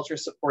aquaculture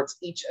supports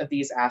each of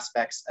these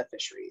aspects of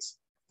fisheries.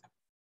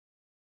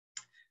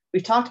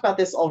 We've talked about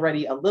this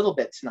already a little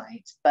bit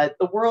tonight, but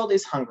the world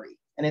is hungry,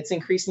 and it's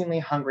increasingly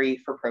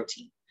hungry for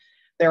protein.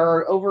 There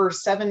are over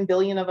 7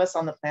 billion of us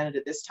on the planet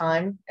at this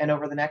time, and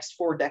over the next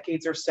 4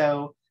 decades or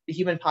so, the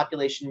human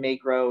population may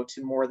grow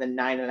to more than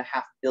 9.5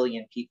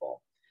 billion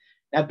people.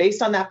 Now,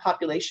 based on that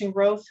population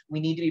growth, we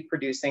need to be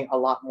producing a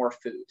lot more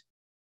food.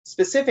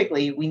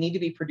 Specifically, we need to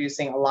be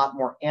producing a lot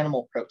more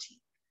animal protein.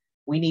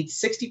 We need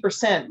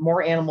 60%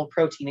 more animal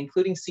protein,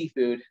 including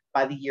seafood,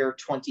 by the year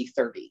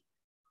 2030.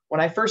 When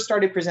I first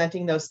started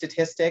presenting those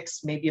statistics,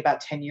 maybe about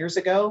 10 years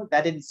ago,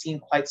 that didn't seem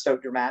quite so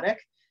dramatic.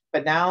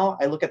 But now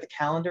I look at the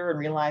calendar and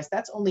realize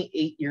that's only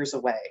 8 years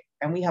away.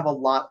 And we have a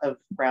lot of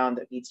ground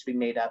that needs to be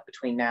made up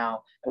between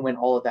now and when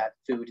all of that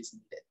food is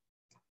needed.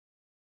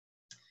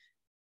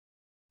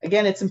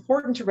 Again, it's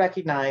important to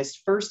recognize,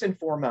 first and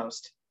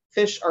foremost,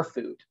 fish are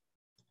food.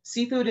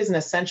 Seafood is an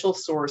essential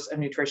source of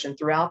nutrition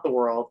throughout the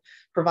world,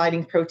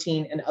 providing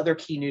protein and other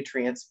key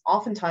nutrients,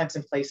 oftentimes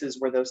in places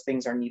where those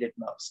things are needed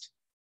most.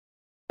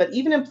 But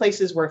even in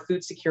places where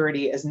food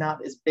security is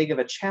not as big of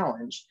a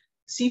challenge,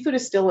 seafood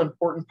is still an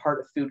important part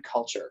of food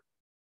culture.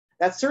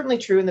 That's certainly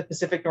true in the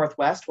Pacific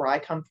Northwest, where I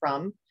come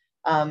from,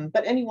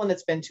 but anyone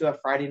that's been to a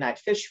Friday night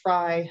fish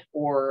fry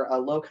or a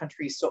low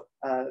country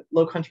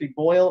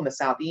boil in the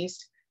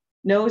Southeast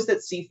knows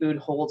that seafood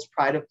holds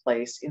pride of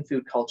place in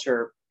food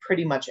culture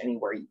pretty much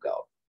anywhere you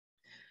go.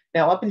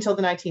 Now, up until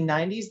the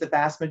 1990s, the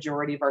vast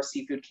majority of our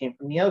seafood came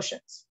from the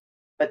oceans.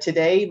 But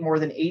today, more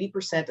than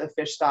 80% of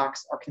fish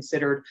stocks are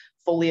considered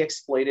fully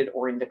exploited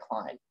or in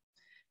decline.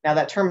 Now,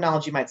 that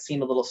terminology might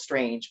seem a little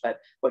strange, but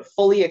what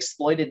fully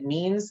exploited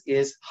means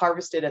is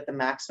harvested at the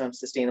maximum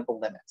sustainable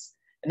limits.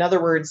 In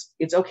other words,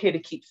 it's okay to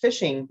keep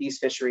fishing these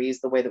fisheries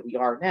the way that we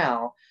are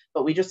now,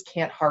 but we just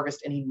can't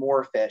harvest any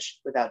more fish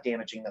without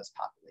damaging those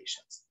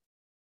populations.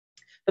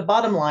 The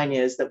bottom line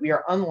is that we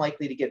are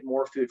unlikely to get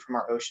more food from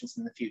our oceans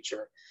in the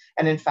future.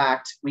 And in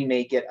fact, we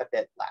may get a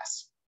bit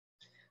less.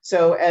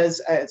 So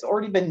as it's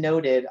already been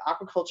noted,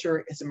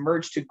 aquaculture has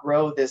emerged to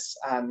grow this,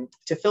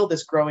 to fill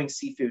this growing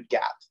seafood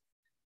gap.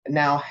 And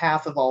now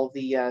half of all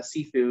the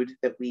seafood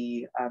that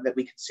we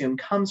consume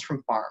comes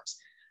from farms.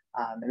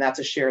 And that's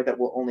a share that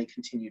will only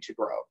continue to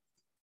grow.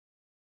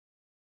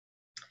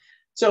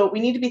 So we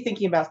need to be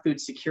thinking about food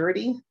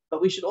security,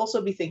 but we should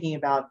also be thinking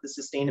about the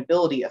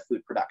sustainability of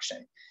food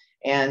production.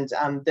 And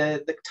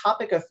the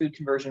topic of food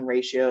conversion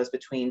ratios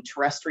between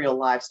terrestrial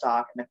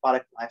livestock and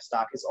aquatic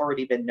livestock has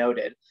already been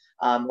noted.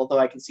 Although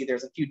I can see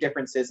there's a few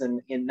differences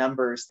in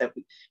numbers that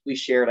we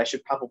shared. I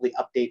should probably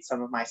update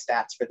some of my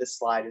stats for this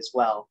slide as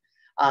well.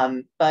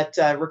 But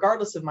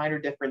regardless of minor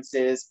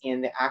differences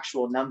in the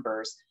actual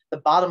numbers, the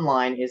bottom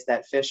line is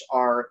that fish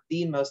are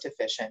the most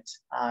efficient,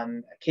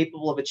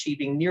 capable of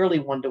achieving nearly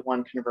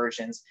one-to-one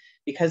conversions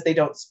because they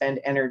don't spend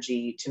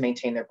energy to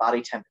maintain their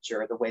body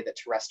temperature the way that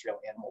terrestrial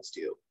animals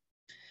do.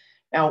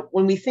 Now,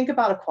 when we think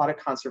about aquatic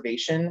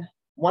conservation,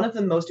 one of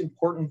the most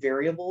important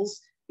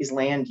variables is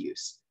land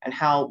use and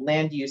how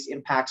land use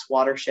impacts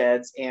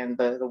watersheds and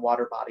the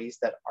water bodies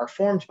that are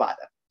formed by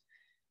them.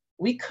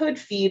 We could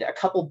feed a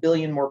couple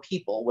billion more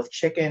people with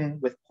chicken,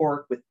 with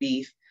pork, with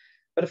beef,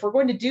 but if we're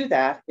going to do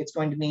that, it's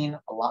going to mean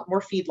a lot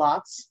more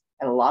feedlots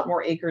and a lot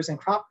more acres in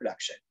crop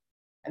production.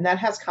 And that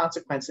has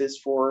consequences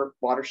for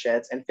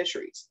watersheds and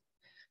fisheries.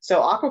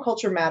 So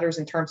aquaculture matters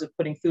in terms of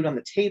putting food on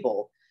the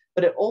table,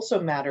 but it also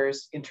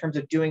matters in terms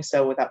of doing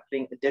so without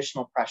putting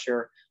additional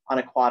pressure on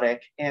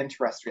aquatic and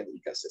terrestrial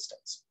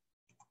ecosystems.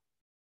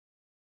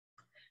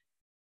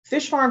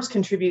 Fish farms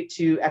contribute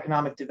to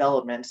economic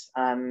development,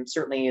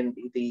 certainly in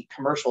the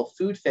commercial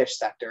food fish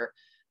sector,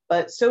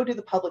 but so do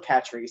the public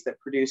hatcheries that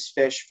produce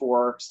fish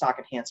for stock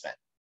enhancement.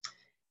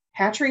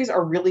 Hatcheries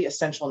are really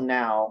essential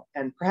now,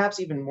 and perhaps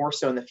even more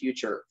so in the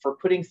future, for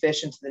putting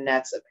fish into the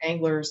nets of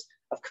anglers,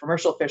 of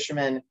commercial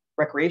fishermen,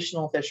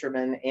 recreational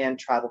fishermen, and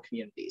tribal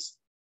communities.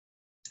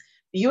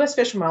 The U.S.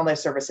 Fish and Wildlife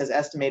Service has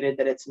estimated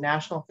that its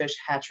national fish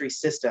hatchery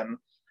system,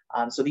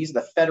 so these are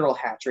the federal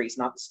hatcheries,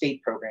 not the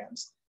state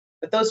programs,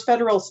 but those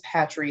federal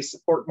hatcheries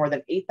support more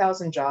than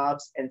 8,000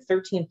 jobs and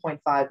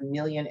 13.5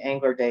 million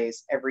angler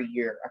days every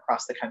year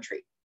across the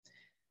country.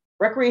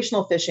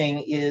 Recreational fishing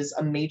is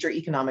a major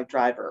economic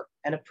driver,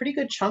 and a pretty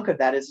good chunk of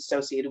that is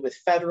associated with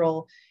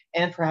federal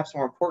and perhaps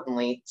more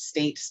importantly,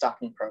 state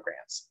stocking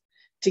programs.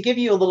 To give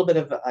you a little bit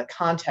of a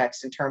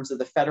context in terms of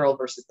the federal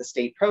versus the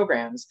state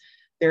programs,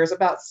 there's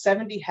about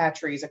 70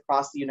 hatcheries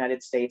across the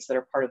United States that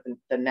are part of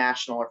the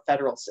national or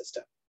federal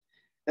system.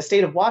 The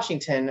state of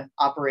Washington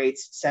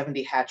operates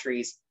 70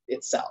 hatcheries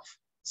itself.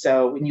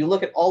 So when you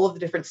look at all of the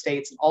different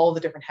states and all of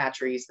the different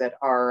hatcheries that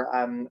are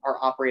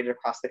operated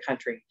across the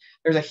country,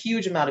 there's a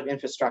huge amount of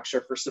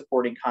infrastructure for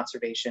supporting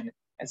conservation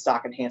and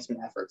stock enhancement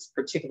efforts,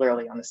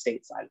 particularly on the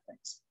state side of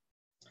things.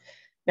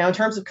 Now, in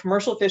terms of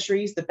commercial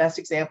fisheries, the best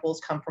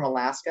examples come from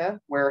Alaska,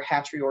 where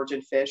hatchery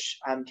origin fish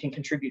can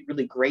contribute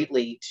really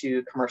greatly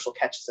to commercial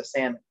catches of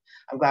salmon.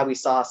 I'm glad we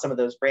saw some of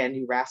those brand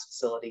new RAS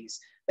facilities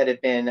that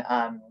have been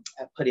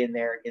put in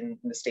there in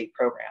the state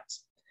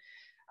programs.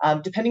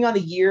 Depending on the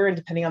year and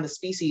depending on the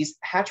species,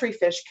 hatchery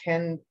fish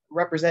can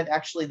represent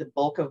actually the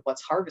bulk of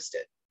what's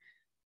harvested.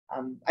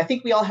 I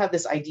think we all have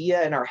this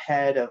idea in our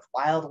head of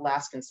wild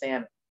Alaskan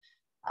salmon.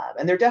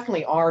 And there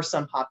definitely are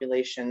some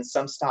populations,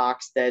 some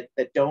stocks that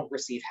don't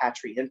receive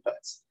hatchery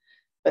inputs.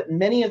 But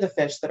many of the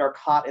fish that are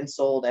caught and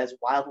sold as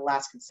wild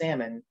Alaskan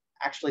salmon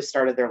actually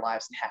started their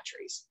lives in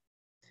hatcheries.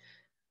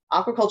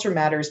 Aquaculture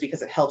matters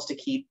because it helps to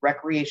keep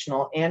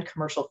recreational and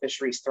commercial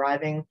fisheries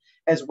thriving,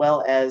 as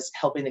well as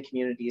helping the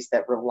communities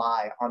that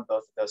rely on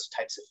both of those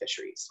types of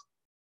fisheries.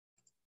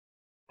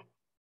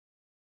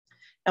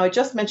 Now, I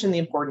just mentioned the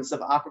importance of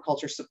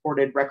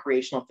aquaculture-supported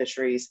recreational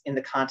fisheries in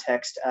the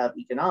context of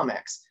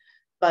economics,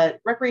 but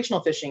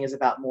recreational fishing is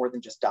about more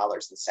than just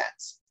dollars and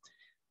cents.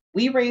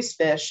 We raise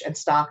fish and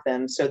stock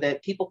them so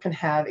that people can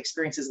have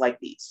experiences like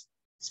these,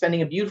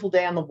 spending a beautiful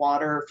day on the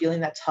water,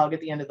 feeling that tug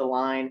at the end of the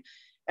line,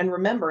 and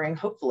remembering,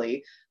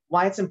 hopefully,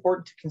 why it's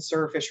important to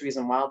conserve fisheries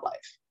and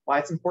wildlife, why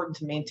it's important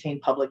to maintain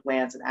public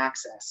lands and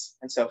access,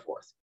 and so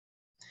forth.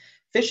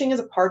 Fishing is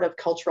a part of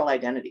cultural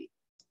identity,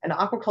 and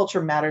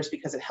aquaculture matters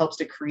because it helps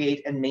to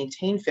create and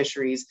maintain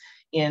fisheries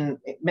in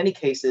many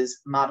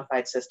cases,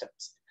 modified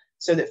systems,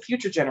 so that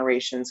future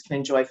generations can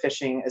enjoy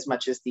fishing as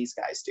much as these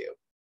guys do.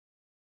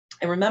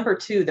 And remember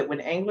too, that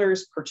when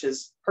anglers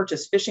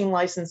purchase fishing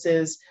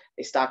licenses,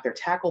 they stock their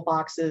tackle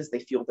boxes, they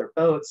fuel their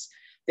boats,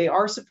 they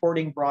are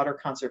supporting broader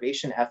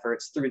conservation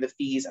efforts through the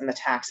fees and the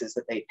taxes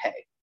that they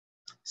pay.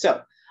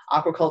 So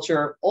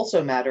aquaculture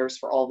also matters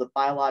for all the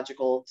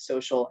biological,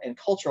 social, and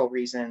cultural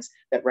reasons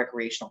that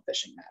recreational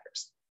fishing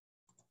matters.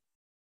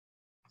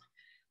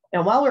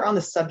 Now, while we're on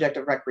the subject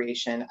of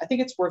recreation, I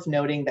think it's worth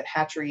noting that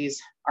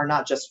hatcheries are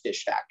not just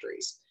fish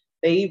factories.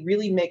 They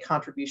really make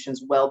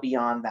contributions well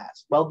beyond that,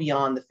 well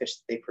beyond the fish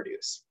that they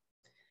produce.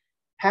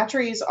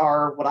 Hatcheries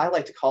are what I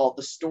like to call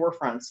the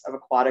storefronts of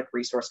aquatic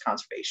resource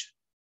conservation.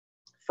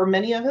 For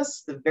many of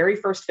us, the very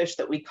first fish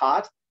that we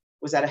caught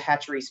was at a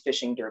hatchery's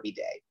fishing derby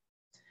day.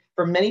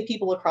 For many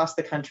people across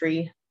the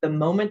country, the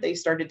moment they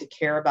started to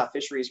care about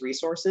fisheries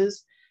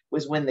resources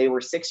was when they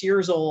were 6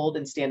 years old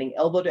and standing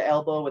elbow to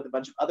elbow with a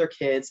bunch of other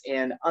kids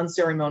and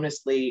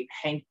unceremoniously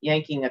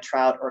yanking a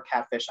trout or a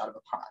catfish out of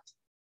a pond.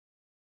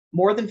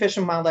 More than Fish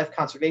and Wildlife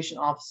Conservation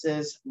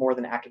offices, more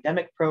than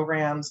academic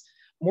programs,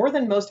 more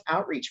than most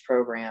outreach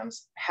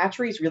programs,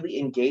 hatcheries really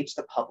engage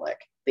the public.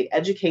 They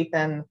educate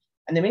them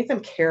and they make them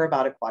care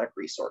about aquatic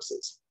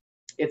resources.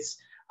 It's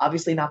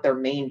obviously not their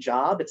main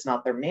job, it's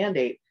not their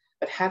mandate,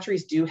 but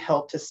hatcheries do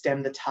help to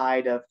stem the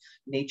tide of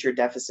nature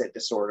deficit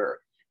disorder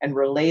and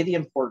relay the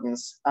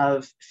importance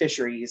of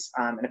fisheries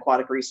and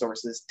aquatic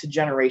resources to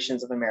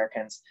generations of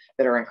Americans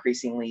that are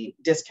increasingly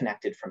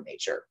disconnected from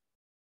nature.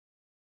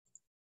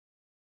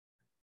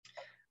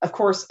 Of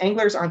course,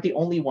 anglers aren't the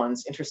only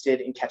ones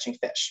interested in catching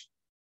fish.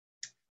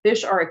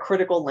 Fish are a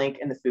critical link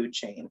in the food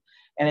chain,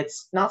 and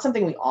it's not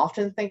something we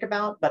often think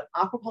about, but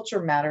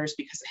aquaculture matters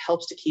because it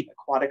helps to keep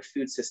aquatic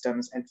food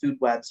systems and food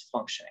webs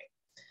functioning.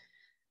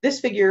 This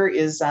figure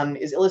is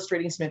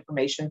illustrating some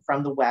information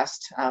from the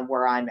West,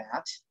 where I'm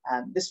at.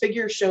 This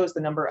figure shows the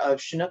number of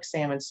Chinook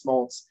salmon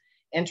smolts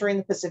entering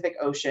the Pacific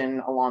Ocean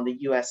along the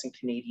US and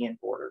Canadian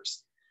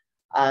borders.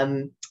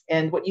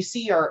 And what you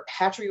see are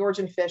hatchery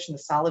origin fish in the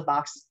solid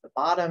boxes at the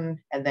bottom,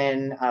 and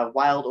then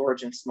wild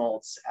origin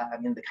smolts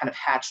in the kind of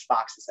hatched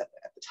boxes at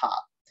the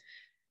top.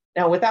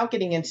 Now, without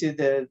getting into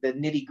the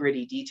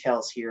nitty-gritty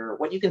details here,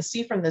 what you can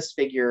see from this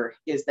figure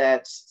is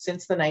that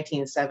since the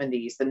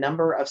 1970s, the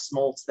number of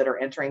smolts that are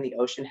entering the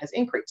ocean has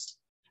increased.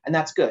 And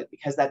that's good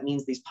because that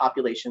means these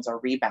populations are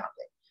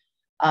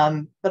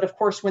rebounding. But of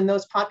course, when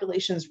those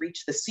populations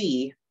reach the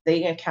sea,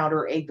 they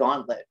encounter a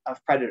gauntlet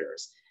of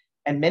predators,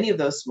 and many of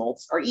those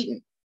smolts are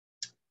eaten.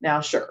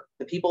 Now, sure,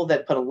 the people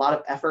that put a lot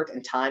of effort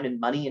and time and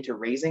money into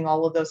raising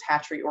all of those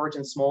hatchery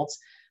origin smolts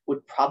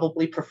would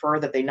probably prefer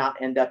that they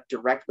not end up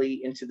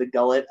directly into the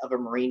gullet of a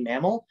marine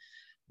mammal,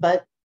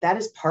 but that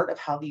is part of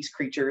how these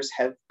creatures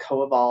have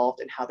co-evolved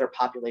and how their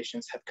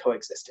populations have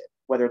coexisted,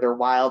 whether they're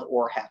wild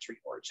or hatchery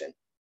origin.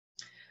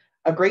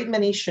 A great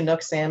many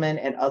Chinook salmon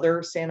and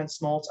other salmon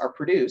smolts are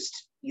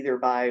produced either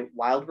by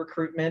wild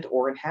recruitment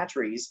or in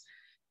hatcheries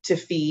to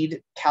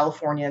feed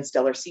California and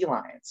Steller sea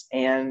lions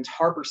and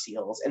harbor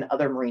seals and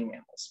other marine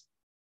mammals.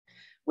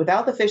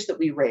 Without the fish that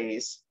we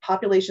raise,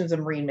 populations of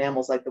marine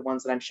mammals like the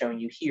ones that I'm showing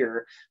you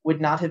here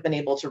would not have been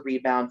able to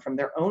rebound from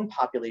their own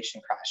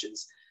population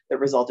crashes that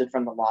resulted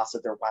from the loss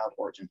of their wild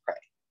origin prey.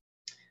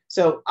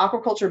 So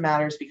aquaculture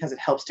matters because it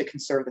helps to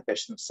conserve the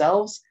fish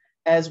themselves,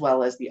 as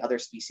well as the other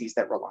species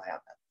that rely on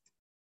them.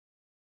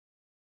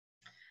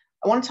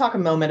 I want to talk a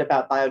moment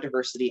about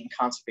biodiversity and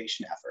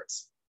conservation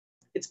efforts.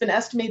 It's been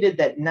estimated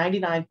that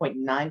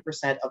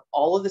 99.9% of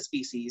all of the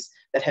species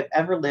that have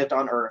ever lived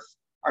on Earth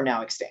are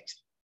now extinct.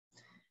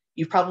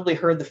 You've probably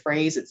heard the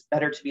phrase, it's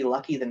better to be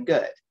lucky than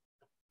good.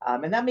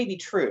 And that may be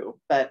true,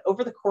 but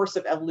over the course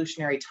of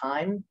evolutionary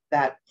time,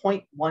 that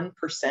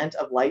 0.1%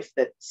 of life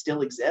that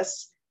still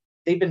exists,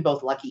 they've been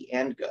both lucky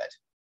and good.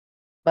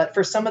 But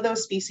for some of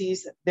those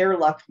species, their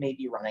luck may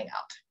be running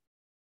out.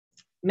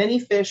 Many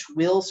fish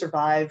will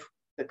survive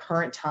the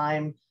current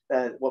time,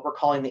 what we're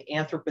calling the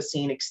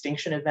Anthropocene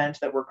extinction event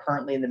that we're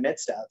currently in the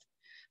midst of,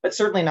 but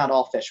certainly not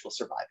all fish will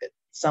survive it.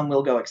 Some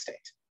will go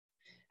extinct.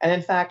 And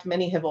in fact,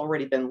 many have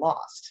already been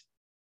lost.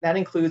 That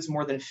includes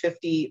more than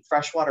 50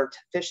 freshwater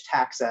fish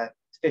taxa,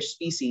 fish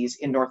species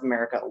in North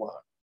America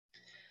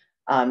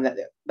alone.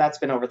 That's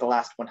been over the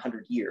last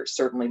 100 years.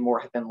 Certainly more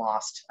have been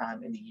lost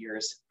in the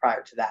years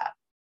prior to that.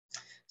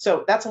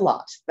 So that's a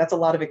lot. That's a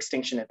lot of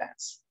extinction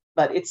events.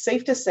 But it's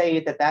safe to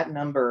say that that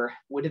number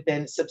would have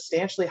been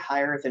substantially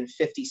higher than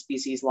 50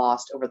 species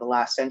lost over the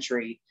last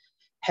century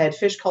had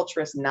fish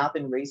culturists not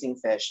been raising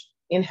fish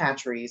in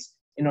hatcheries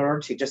in order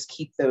to just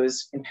keep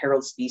those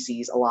imperiled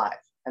species alive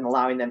and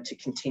allowing them to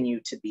continue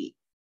to be.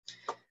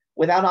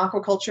 Without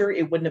aquaculture,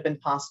 it wouldn't have been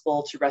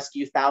possible to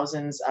rescue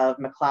thousands of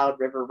McCloud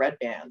River red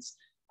bands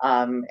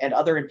and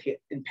other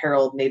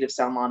imperiled native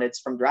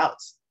salmonids from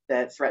droughts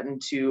that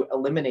threatened to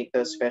eliminate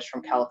those fish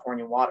from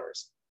California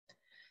waters.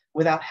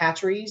 Without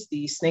hatcheries,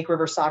 the Snake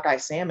River sockeye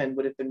salmon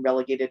would have been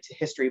relegated to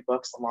history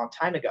books a long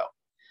time ago.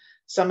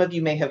 Some of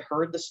you may have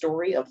heard the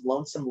story of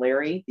Lonesome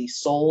Larry, the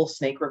sole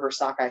Snake River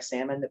sockeye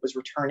salmon that was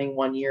returning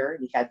one year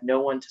and he had no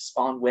one to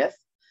spawn with.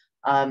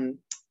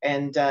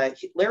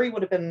 Larry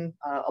would have been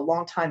a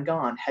long time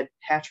gone had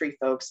hatchery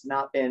folks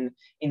not been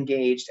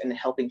engaged in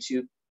helping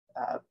to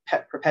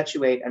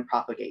perpetuate and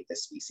propagate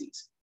this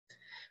species.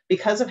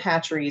 Because of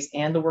hatcheries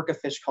and the work of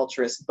fish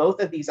culturists,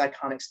 both of these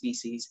iconic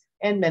species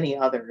and many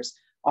others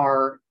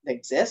they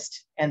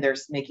exist, and they're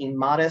making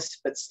modest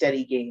but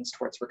steady gains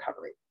towards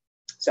recovery.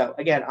 So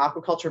again,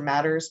 aquaculture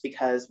matters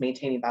because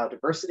maintaining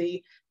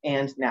biodiversity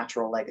and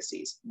natural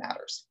legacies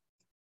matters.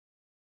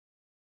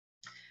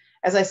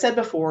 As I said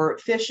before,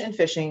 fish and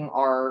fishing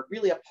are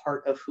really a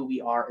part of who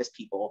we are as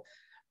people,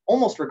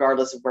 almost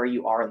regardless of where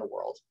you are in the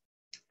world.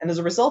 And as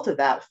a result of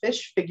that,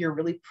 fish figure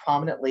really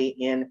prominently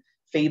in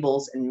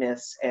fables and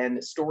myths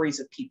and stories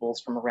of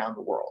peoples from around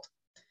the world.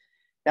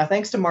 Now,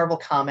 thanks to Marvel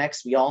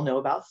Comics, we all know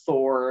about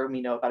Thor,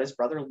 we know about his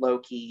brother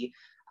Loki,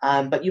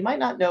 but you might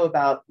not know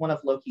about one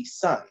of Loki's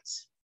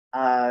sons.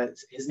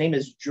 His name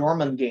is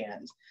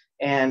Jormungand,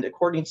 and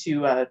according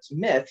to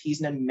myth,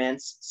 he's an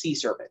immense sea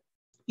serpent.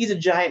 He's a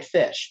giant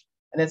fish,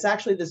 and it's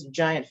actually this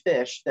giant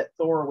fish that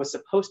Thor was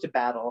supposed to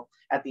battle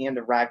at the end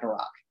of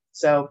Ragnarok.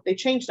 So they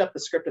changed up the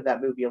script of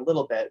that movie a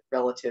little bit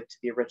relative to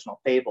the original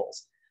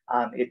fables.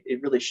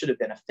 It really should have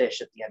been a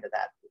fish at the end of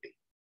that movie.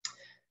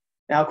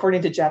 Now,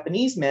 according to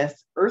Japanese myth,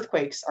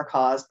 earthquakes are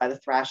caused by the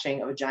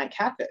thrashing of a giant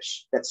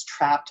catfish that's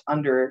trapped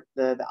under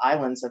the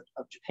islands of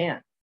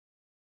Japan.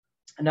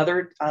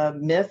 Another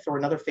myth or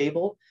another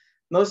fable,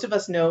 most of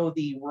us know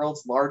the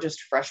world's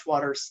largest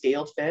freshwater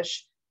scaled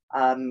fish.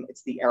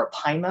 It's the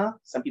arapaima.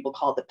 Some people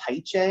call it the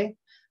paiche,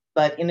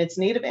 but in its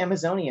native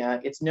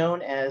Amazonia, it's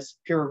known as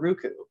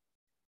pirarucu.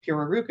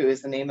 Pirarucu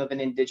is the name of an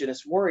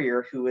indigenous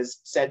warrior who is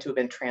said to have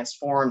been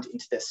transformed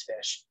into this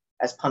fish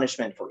as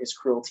punishment for his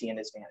cruelty and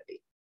his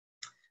vanity.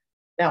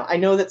 Now, I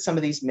know that some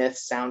of these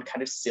myths sound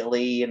kind of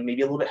silly and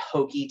maybe a little bit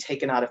hokey,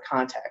 taken out of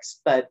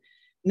context, but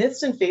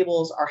myths and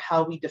fables are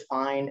how we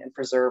define and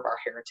preserve our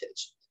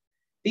heritage.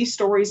 These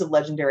stories of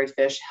legendary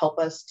fish help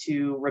us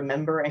to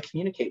remember and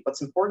communicate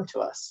what's important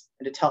to us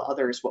and to tell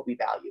others what we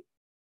value.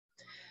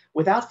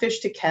 Without fish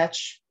to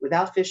catch,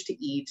 without fish to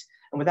eat,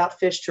 and without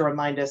fish to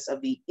remind us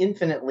of the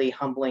infinitely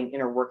humbling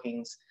inner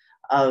workings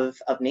of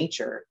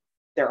nature,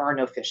 there are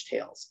no fish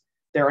tales.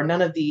 There are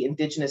none of the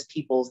indigenous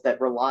peoples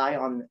that rely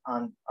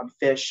on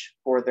fish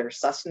for their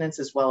sustenance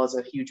as well as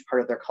a huge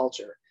part of their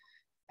culture.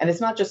 And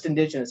it's not just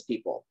indigenous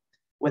people.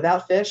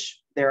 Without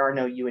fish, there are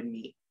no you and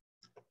me.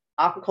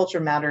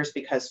 Aquaculture matters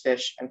because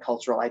fish and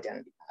cultural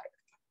identity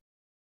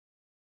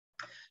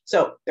matter.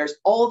 So there's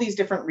all these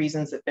different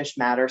reasons that fish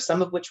matter,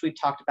 some of which we've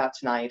talked about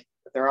tonight,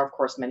 but there are of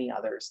course many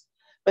others.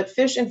 But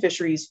fish and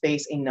fisheries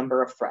face a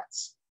number of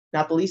threats,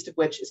 not the least of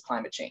which is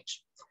climate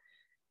change.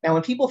 Now,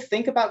 when people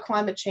think about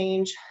climate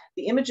change,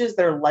 the images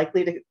that are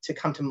likely to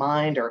come to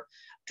mind are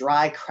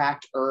dry,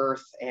 cracked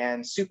earth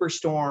and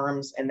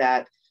superstorms and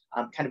that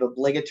kind of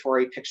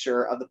obligatory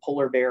picture of the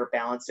polar bear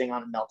balancing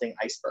on a melting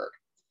iceberg.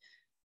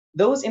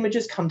 Those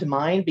images come to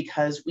mind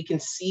because we can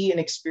see and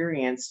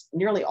experience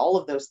nearly all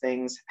of those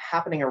things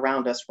happening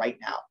around us right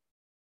now.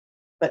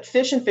 But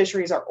fish and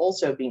fisheries are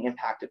also being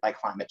impacted by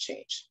climate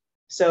change.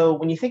 So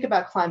when you think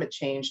about climate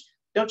change,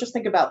 don't just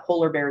think about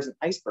polar bears and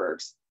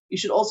icebergs. You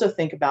should also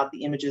think about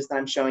the images that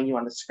I'm showing you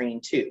on the screen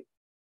too.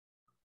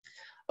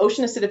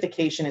 Ocean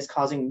acidification is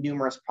causing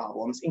numerous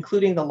problems,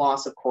 including the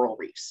loss of coral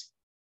reefs.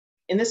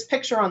 In this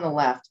picture on the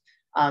left,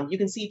 you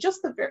can see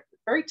just the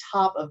very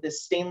top of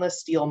this stainless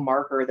steel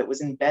marker that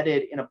was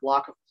embedded in a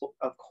block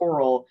of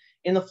coral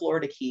in the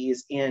Florida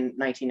Keys in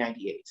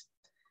 1998.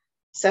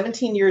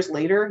 17 years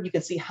later, you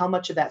can see how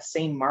much of that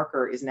same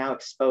marker is now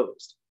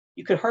exposed.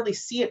 You could hardly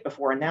see it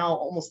before, and now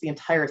almost the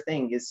entire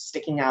thing is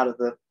sticking out of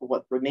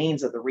what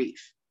remains of the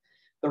reef.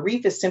 The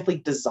reef is simply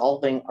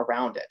dissolving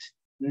around it,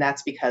 and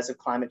that's because of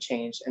climate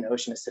change and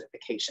ocean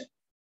acidification.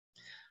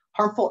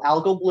 Harmful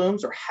algal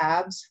blooms or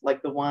HABs,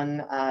 like the one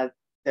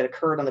that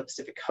occurred on the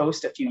Pacific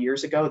coast a few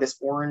years ago, this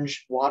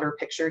orange water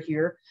picture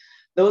here,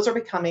 those are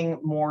becoming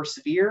more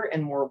severe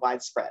and more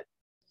widespread.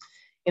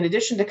 In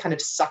addition to kind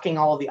of sucking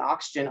all of the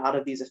oxygen out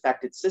of these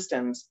affected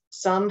systems,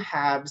 some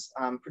HABs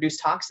produce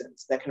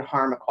toxins that can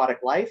harm aquatic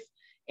life,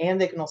 and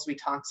they can also be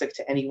toxic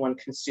to anyone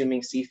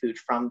consuming seafood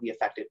from the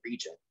affected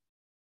region.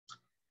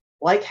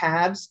 Like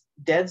HABs,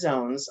 dead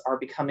zones are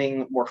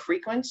becoming more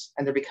frequent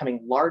and they're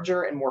becoming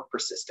larger and more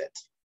persistent.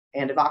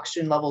 And if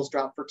oxygen levels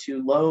drop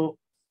too low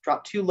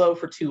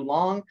for too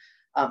long,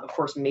 of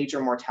course,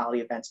 major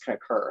mortality events can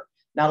occur,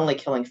 not only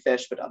killing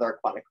fish, but other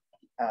aquatic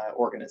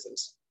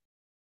organisms.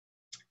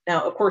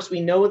 Now, of course,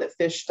 we know that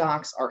fish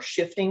stocks are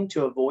shifting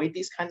to avoid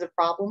these kinds of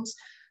problems.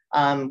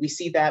 We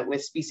see that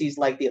with species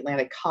like the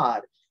Atlantic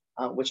cod,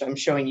 which I'm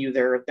showing you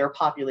their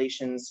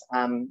populations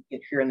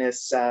here in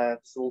this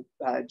little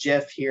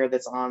GIF here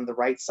that's on the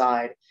right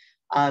side.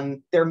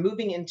 They're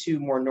moving into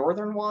more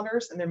northern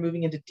waters and they're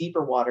moving into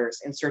deeper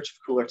waters in search of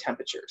cooler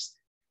temperatures.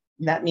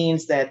 And that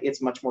means that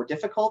it's much more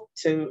difficult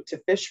to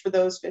fish for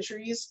those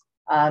fisheries.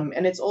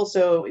 And it's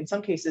also, in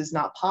some cases,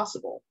 not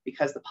possible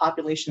because the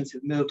populations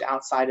have moved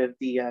outside of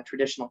the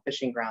traditional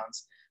fishing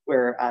grounds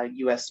where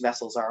US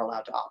vessels are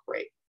allowed to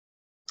operate.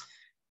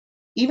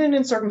 Even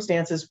in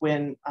circumstances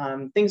when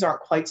things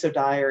aren't quite so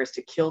dire as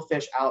to kill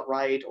fish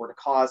outright or to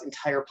cause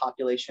entire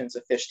populations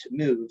of fish to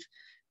move,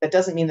 that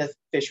doesn't mean that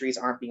fisheries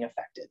aren't being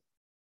affected.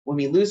 When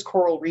we lose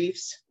coral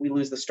reefs, we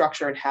lose the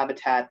structure and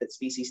habitat that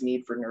species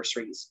need for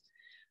nurseries.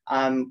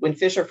 When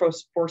fish are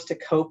forced to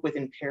cope with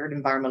impaired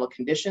environmental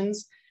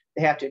conditions,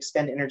 they have to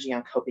expend energy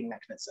on coping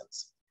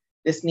mechanisms.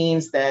 This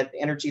means that the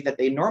energy that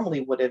they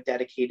normally would have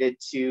dedicated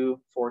to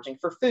foraging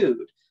for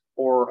food,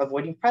 or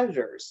avoiding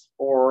predators,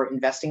 or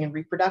investing in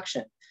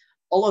reproduction,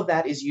 all of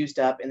that is used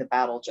up in the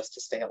battle just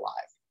to stay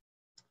alive.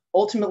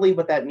 Ultimately,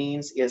 what that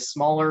means is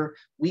smaller,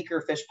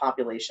 weaker fish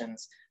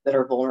populations that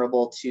are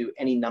vulnerable to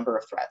any number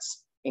of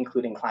threats,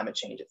 including climate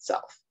change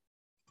itself.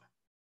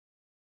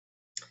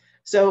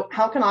 So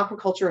how can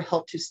aquaculture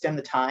help to stem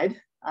the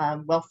tide?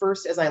 Well,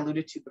 first, as I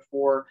alluded to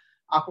before,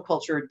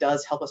 aquaculture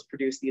does help us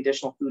produce the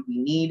additional food we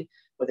need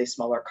with a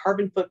smaller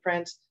carbon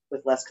footprint,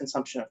 with less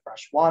consumption of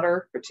fresh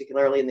water,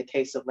 particularly in the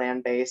case of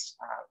land-based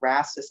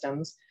RAS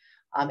systems.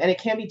 And it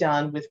can be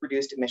done with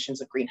reduced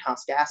emissions of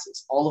greenhouse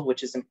gases, all of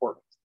which is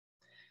important.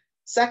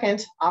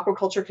 Second,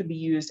 aquaculture can be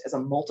used as a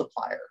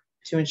multiplier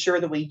to ensure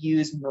that we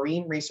use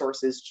marine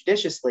resources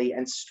judiciously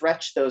and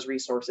stretch those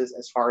resources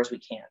as far as we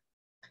can.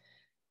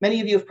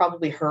 Many of you have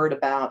probably heard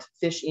about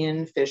fish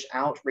in, fish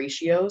out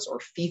ratios, or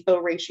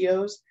FIFO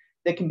ratios,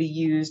 that can be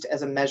used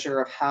as a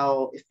measure of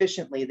how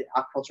efficiently the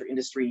aquaculture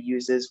industry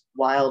uses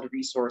wild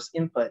resource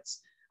inputs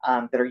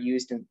that are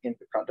used in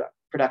the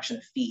production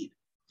of feed.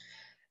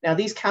 Now,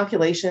 these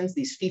calculations,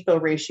 these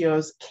FIFO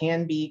ratios,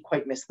 can be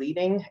quite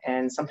misleading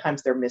and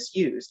sometimes they're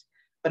misused.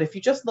 But if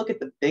you just look at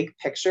the big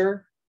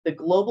picture, the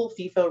global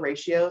FIFO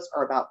ratios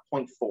are about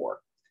 0.4.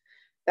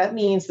 That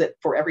means that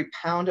for every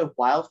pound of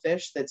wild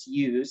fish that's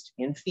used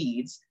in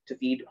feeds to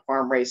feed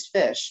farm-raised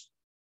fish,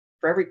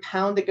 for every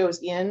pound that goes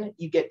in,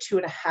 you get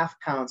 2.5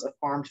 pounds of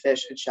farmed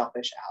fish and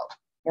shellfish out,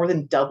 more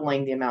than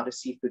doubling the amount of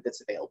seafood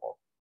that's available.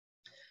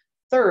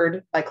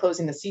 Third, by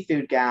closing the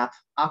seafood gap,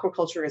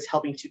 aquaculture is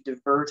helping to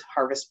divert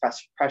harvest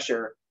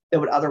pressure that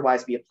would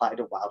otherwise be applied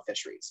to wild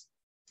fisheries.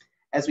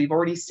 As we've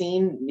already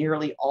seen,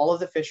 nearly all of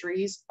the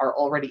fisheries are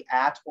already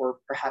at, or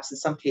perhaps in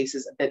some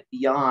cases, a bit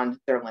beyond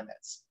their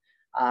limits.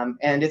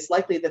 And it's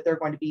likely that they're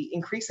going to be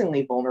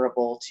increasingly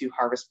vulnerable to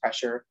harvest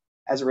pressure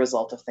as a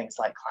result of things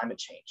like climate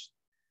change.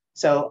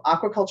 So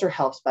aquaculture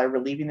helps by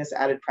relieving this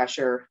added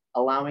pressure,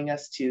 allowing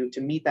us to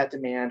meet that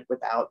demand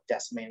without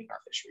decimating our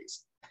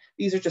fisheries.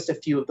 These are just a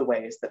few of the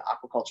ways that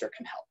aquaculture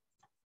can help.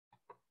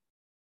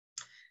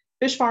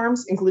 Fish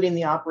farms, including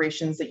the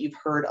operations that you've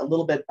heard a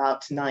little bit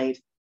about tonight,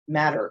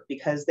 matter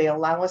because they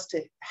allow us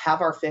to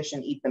have our fish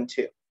and eat them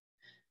too.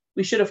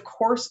 We should, of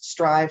course,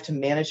 strive to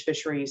manage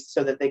fisheries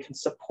so that they can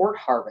support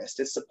harvest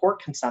and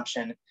support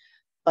consumption,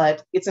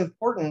 but it's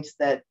important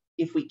that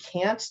if we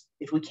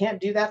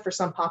can't do that for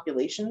some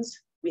populations,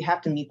 we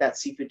have to meet that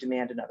seafood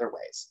demand in other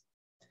ways.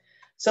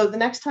 So the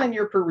next time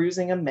you're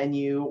perusing a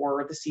menu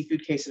or the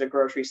seafood case at a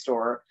grocery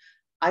store,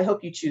 I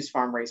hope you choose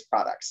farm-raised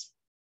products,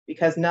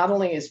 because not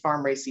only is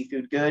farm-raised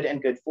seafood good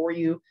and good for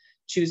you,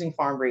 choosing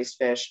farm-raised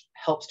fish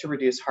helps to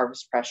reduce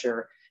harvest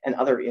pressure and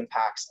other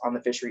impacts on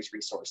the fisheries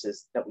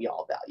resources that we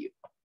all value.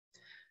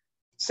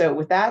 So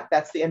with that,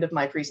 that's the end of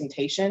my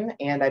presentation.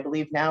 And I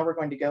believe now we're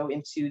going to go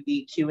into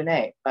the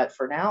Q&A. But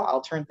for now,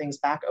 I'll turn things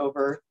back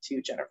over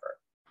to Jennifer.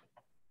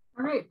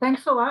 All right,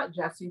 thanks a lot,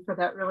 Jesse, for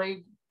that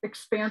really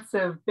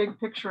expansive, big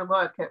picture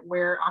look at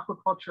where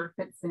aquaculture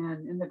fits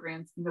in the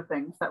grand scheme of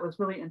things. That was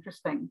really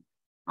interesting.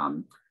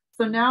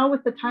 So now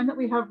with the time that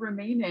we have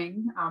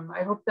remaining,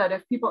 I hope that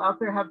if people out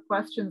there have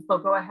questions, they'll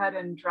go ahead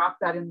and drop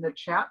that in the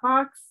chat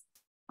box.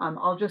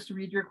 I'll just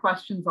read your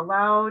questions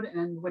aloud,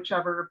 and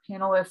whichever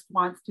panelist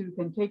wants to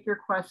can take your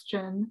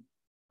question.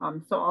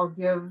 So I'll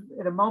give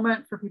it a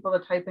moment for people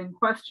to type in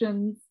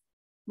questions.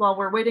 While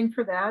we're waiting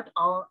for that,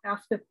 I'll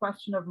ask a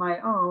question of my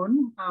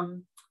own.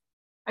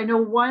 I know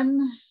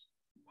one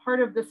part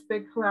of this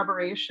big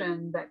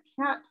collaboration that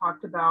Kat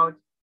talked about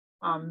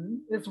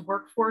is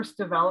workforce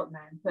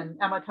development, and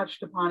Emma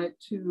touched upon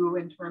it too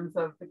in terms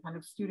of the kind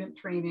of student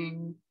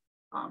training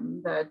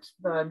that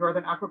the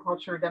Northern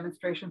Aquaculture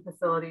Demonstration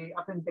Facility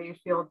up in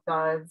Bayfield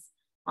does.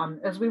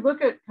 As we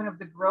look at kind of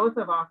the growth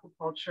of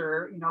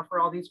aquaculture, for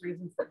all these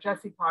reasons that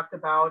Jesse talked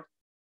about,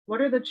 what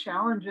are the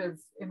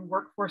challenges in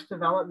workforce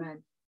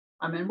development?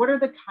 And what are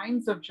the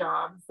kinds of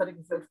jobs that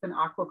exist in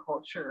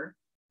aquaculture?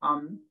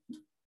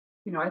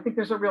 I think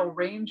there's a real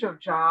range of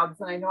jobs,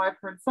 and I know I've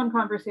heard some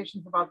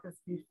conversations about this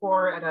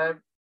before at a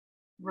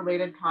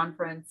related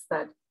conference,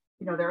 that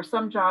there are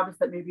some jobs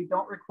that maybe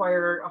don't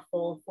require a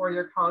full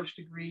 4-year college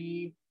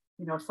degree,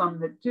 some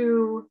that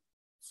do.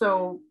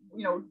 So,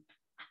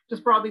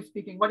 just broadly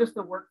speaking, what does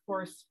the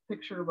workforce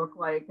picture look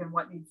like and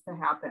what needs to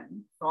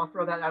happen? So I'll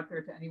throw that out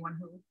there to anyone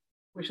who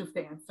wishes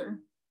to answer.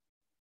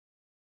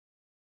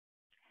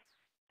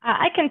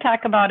 I can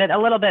talk about it a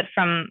little bit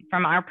from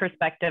our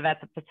perspective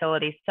at the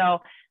facility. So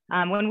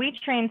when we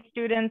train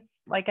students,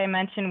 like I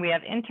mentioned, we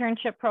have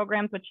internship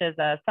programs, which is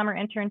a summer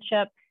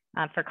internship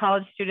for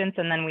college students.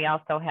 And then we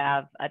also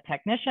have a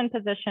technician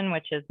position,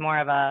 which is more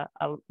of a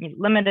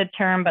limited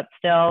term, but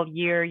still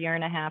year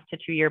and a half to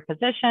 2-year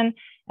position.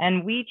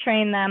 And we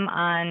train them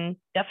on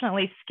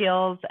definitely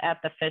skills at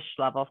the fish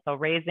level. So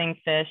raising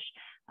fish,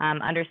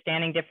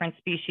 understanding different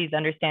species,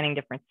 understanding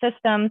different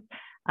systems,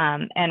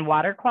 and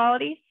water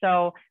quality.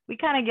 So we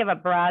kind of give a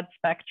broad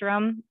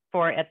spectrum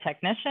for a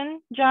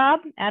technician job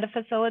at a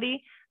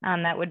facility.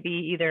 That would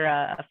be either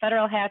a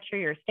federal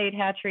hatchery or state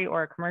hatchery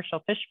or a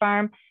commercial fish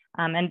farm.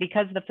 And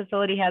because the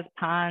facility has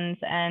ponds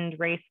and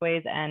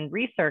raceways and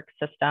recirc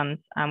systems,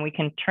 we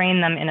can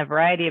train them in a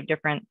variety of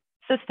different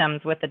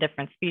systems with the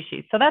different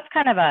species. So that's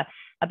kind of a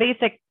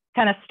basic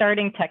kind of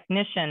starting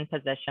technician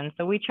position.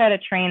 So we try to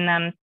train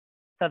them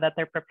so that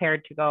they're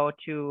prepared to go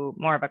to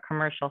more of a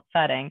commercial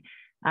setting.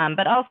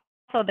 But also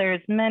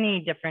there's many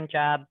different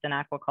jobs in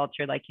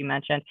aquaculture, like you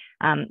mentioned.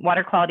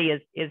 Water quality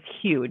is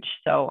huge.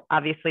 So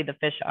obviously the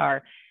fish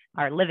are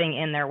living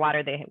in their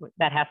water.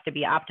 That has to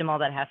be optimal.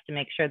 That has to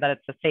make sure that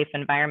it's a safe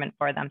environment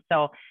for them.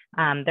 So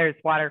there's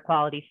water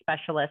quality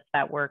specialists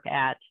that work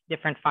at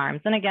different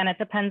farms. And again, it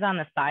depends on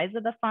the size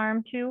of the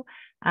farm too.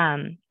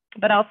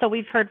 But also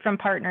we've heard from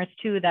partners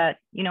too that,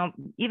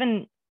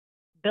 even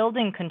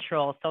building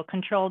control, so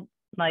controlling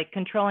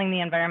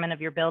the environment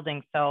of your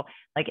building. So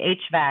like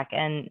HVAC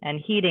and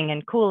heating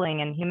and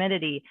cooling and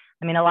humidity.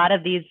 I mean, a lot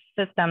of these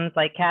systems,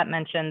 like Kat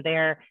mentioned,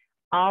 they're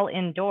all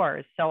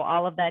indoors. So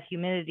all of that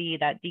humidity,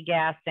 that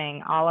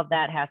degassing, all of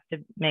that has to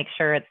make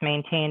sure it's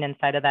maintained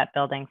inside of that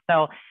building.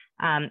 So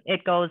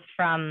it goes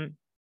from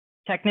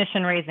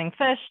technician raising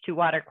fish to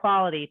water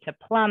quality to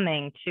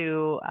plumbing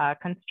to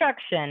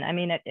construction. I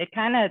mean, it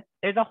kind of,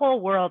 there's a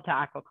whole world to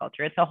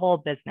aquaculture. It's a whole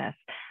business.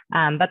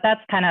 But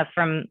that's kind of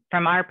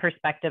from our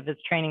perspective, is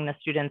training the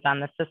students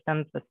on the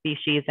systems, the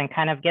species, and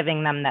kind of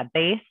giving them that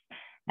base.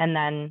 And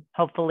then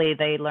hopefully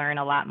they learn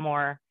a lot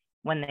more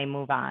when they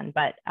move on.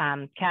 But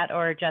Kat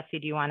or Jesse,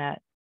 do you want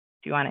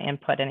to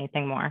input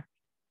anything more?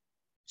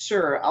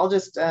 Sure, I'll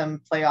just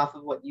play off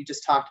of what you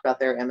just talked about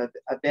there, Emma,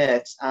 a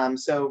bit.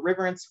 So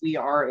Riverence, we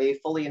are a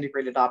fully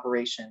integrated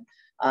operation,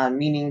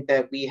 meaning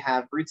that we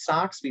have brood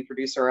stocks, we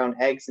produce our own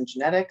eggs and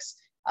genetics,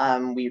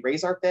 we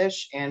raise our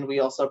fish, and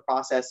we also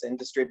process and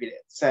distribute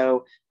it.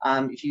 So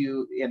if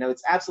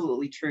it's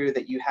absolutely true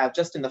that you have,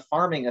 just in the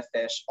farming of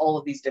fish, all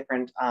of these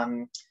different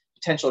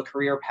potential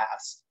career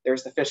paths.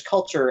 There's the fish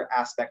culture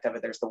aspect of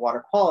it. There's the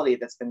water quality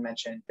that's been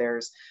mentioned.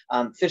 There's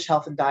fish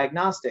health and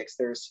diagnostics.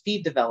 There's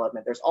feed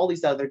development. There's all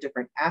these other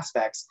different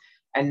aspects.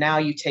 And now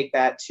you take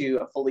that to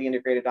a fully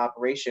integrated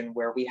operation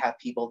where we have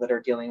people that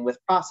are dealing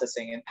with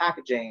processing and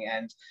packaging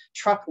and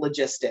truck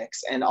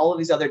logistics and all of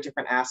these other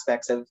different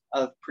aspects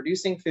of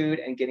producing food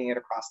and getting it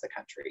across the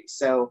country.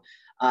 So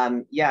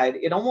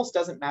it almost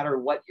doesn't matter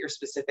what your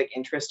specific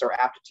interests or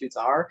aptitudes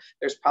are.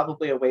 There's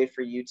probably a way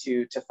for you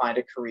to find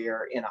a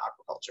career in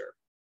aquaculture.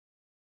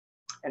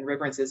 And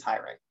Riverence is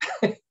hiring.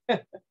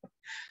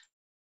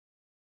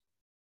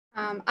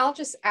 I'll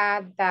just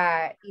add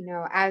that,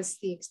 as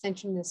the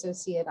extension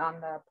associate on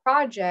the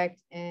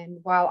project, and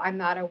while I'm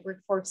not a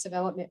workforce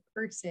development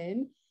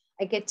person,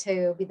 I get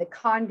to be the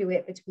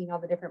conduit between all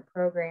the different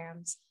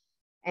programs.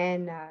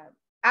 And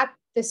at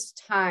this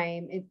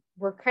time,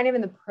 we're kind of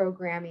in the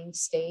programming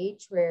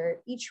stage where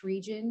each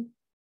region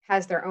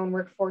has their own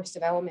workforce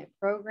development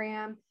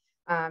program,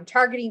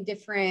 targeting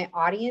different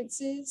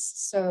audiences.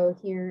 So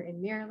here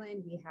in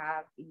Maryland, we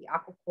have the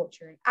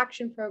Aquaculture in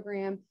Action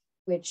program,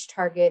 which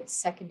targets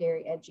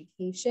secondary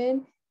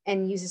education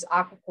and uses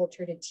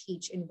aquaculture to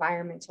teach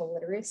environmental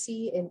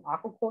literacy and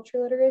aquaculture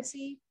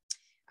literacy.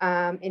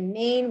 In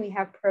Maine, we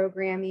have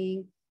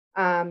programming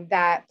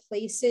that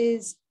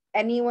places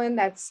anyone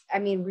that's,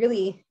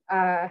 really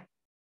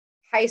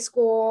high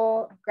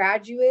school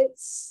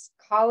graduates,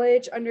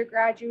 college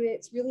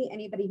undergraduates, really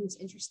anybody who's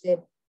interested,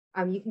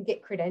 you can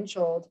get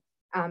credentialed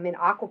in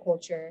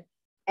aquaculture.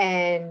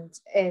 And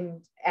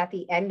at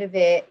the end of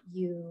it,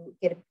 you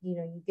get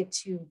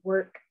to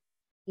work,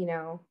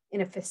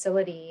 in a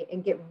facility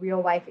and get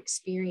real life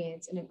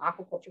experience in an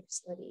aquaculture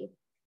facility.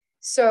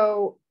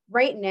 So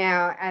right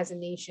now, as a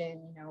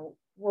nation,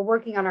 we're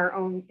working on our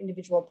own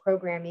individual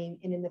programming.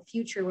 And in the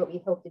future, what we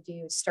hope to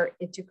do is start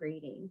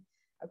integrating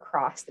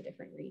across the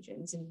different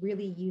regions and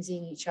really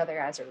using each other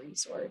as a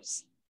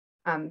resource.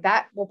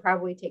 That will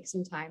probably take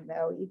some time,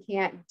 though. You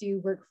can't do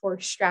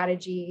workforce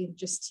strategy in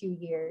just 2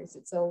 years.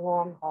 It's a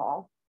long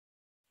haul.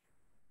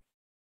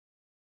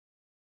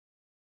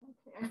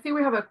 Okay, I see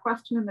we have a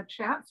question in the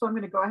chat, so I'm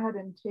going to go ahead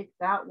and take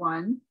that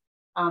one.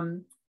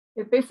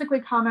 It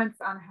basically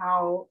comments on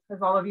how,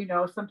 as all of you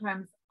know,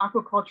 sometimes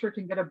aquaculture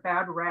can get a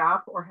bad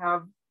rap or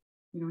have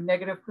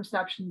negative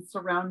perceptions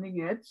surrounding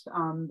it.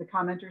 The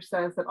commenter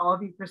says that all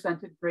of you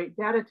presented great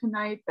data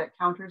tonight that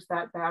counters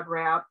that bad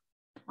rap.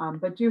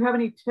 But do you have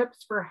any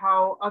tips for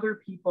how other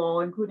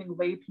people, including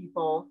lay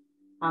people,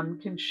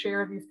 can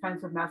share these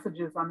kinds of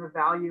messages on the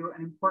value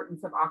and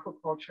importance of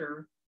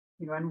aquaculture,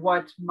 and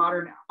what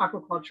modern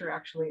aquaculture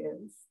actually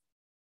is?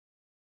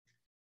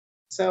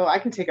 So I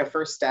can take a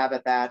first stab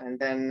at that, and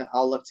then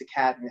I'll look to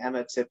Kat and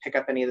Emma to pick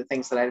up any of the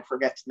things that I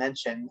forget to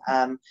mention.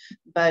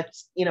 But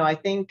I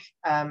think,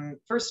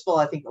 first of all,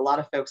 I think a lot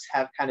of folks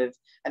have kind of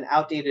an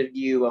outdated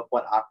view of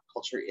what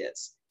aquaculture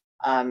is.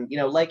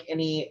 Like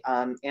any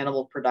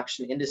animal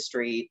production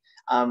industry,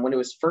 when it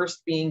was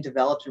first being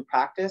developed and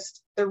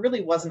practiced, there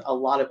really wasn't a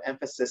lot of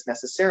emphasis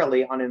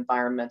necessarily on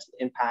environmental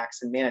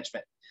impacts and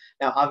management.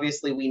 Now,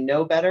 obviously, we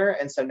know better,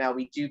 and so now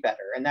we do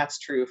better. And that's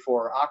true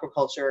for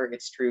aquaculture.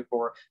 It's true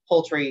for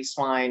poultry,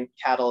 swine,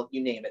 cattle,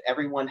 you name it.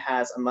 Everyone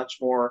has a much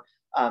more,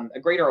 a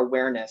greater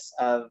awareness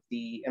of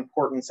the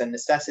importance and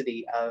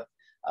necessity of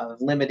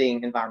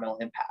limiting environmental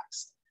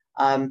impacts.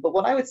 But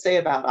what I would say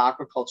about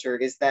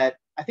aquaculture is that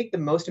I think the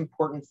most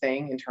important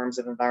thing in terms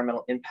of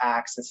environmental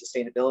impacts and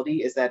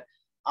sustainability is that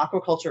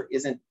aquaculture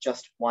isn't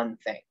just one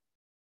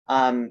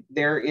thing.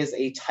 There is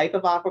a type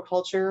of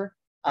aquaculture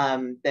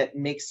that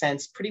makes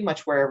sense pretty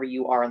much wherever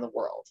you are in the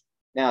world.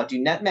 Now, do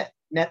net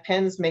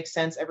pens make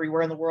sense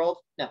everywhere in the world?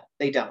 No,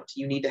 they don't.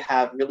 You need to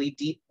have really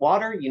deep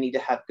water, you need to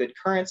have good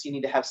currents, you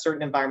need to have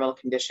certain environmental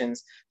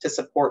conditions to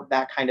support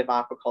that kind of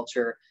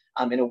aquaculture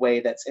in a way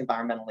that's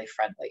environmentally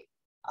friendly.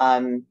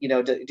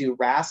 Do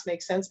wrasse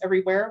make sense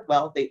everywhere?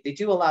 Well, they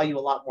do allow you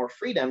a lot more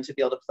freedom to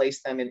be able to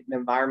place them in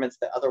environments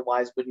that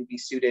otherwise wouldn't be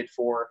suited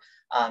for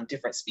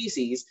different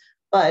species.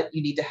 But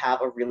you need to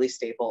have a really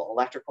stable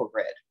electrical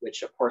grid,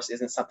 which of course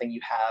isn't something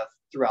you have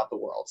throughout the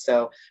world.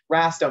 So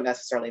wrasse don't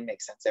necessarily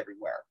make sense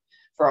everywhere.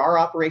 For our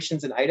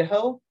operations in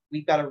Idaho,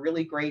 we've got a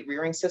really great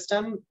rearing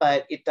system,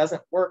 but it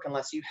doesn't work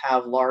unless you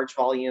have large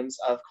volumes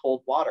of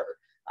cold water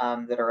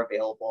that are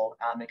available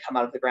and come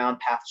out of the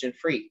ground pathogen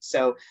free.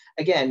 So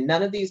again,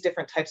 none of these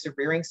different types of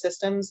rearing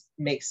systems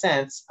make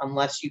sense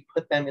unless you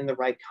put them in the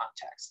right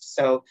context.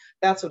 So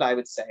that's what I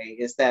would say,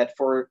 is that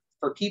for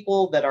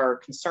people that are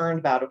concerned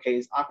about, okay,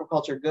 is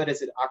aquaculture good?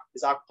 Is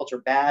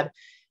aquaculture bad?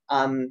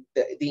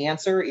 The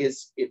answer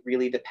is it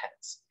really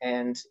depends.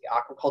 And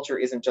aquaculture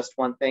isn't just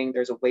one thing.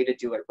 There's a way to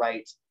do it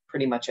right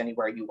pretty much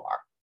anywhere you are.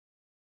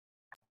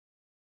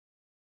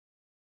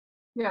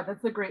 Yeah,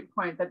 that's a great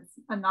point. It's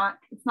not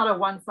a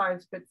one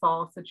size fits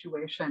all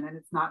situation, and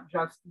it's not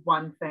just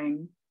one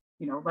thing.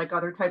 Like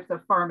other types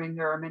of farming,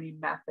 there are many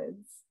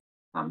methods.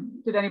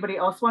 Did anybody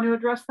else want to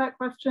address that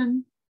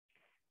question?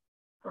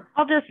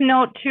 I'll just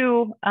note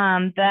too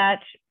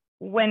that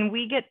when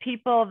we get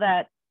people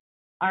that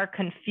are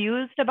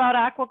confused about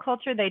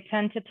aquaculture, they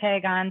tend to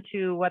tag on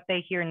to what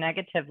they hear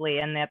negatively,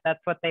 and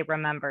that's what they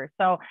remember.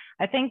 So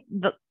I think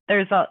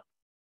there's a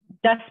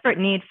desperate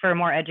need for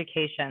more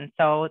education.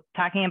 So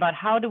talking about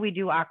how do we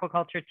do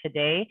aquaculture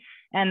today,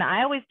 and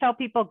I always tell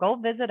people, go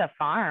visit a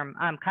farm,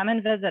 come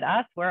and visit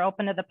us. We're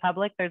open to the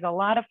public. There's a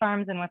lot of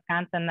farms in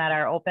Wisconsin that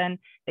are open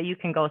that you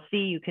can go see.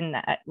 You can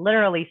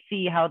literally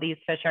see how these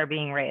fish are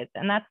being raised.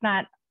 And that's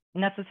not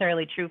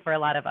necessarily true for a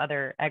lot of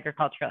other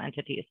agricultural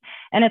entities.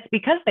 And it's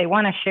because they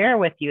want to share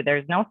with you.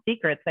 There's no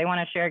secrets. They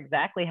want to share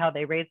exactly how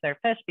they raise their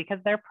fish because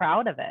they're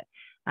proud of it.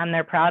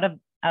 They're proud of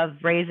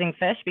raising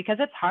fish because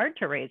it's hard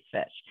to raise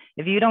fish.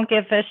 If you don't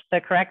give fish the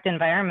correct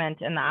environment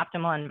and the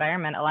optimal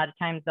environment, a lot of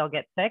times they'll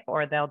get sick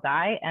or they'll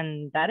die,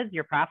 and that is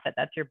your profit,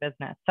 that's your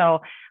business. So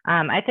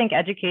I think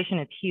education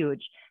is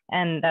huge.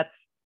 And that's,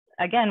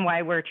 again,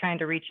 why we're trying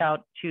to reach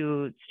out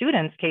to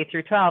students K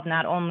through 12,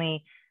 not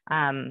only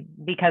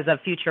because of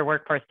future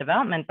workforce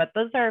development, but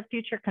those are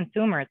future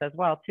consumers as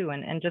well too.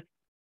 And just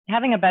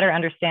having a better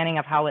understanding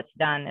of how it's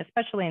done,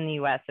 especially in the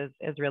US,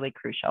 is really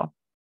crucial.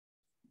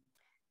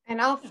 And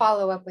I'll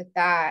follow up with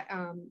that.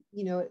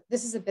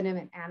 This is a bit of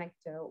an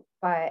anecdote,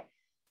 but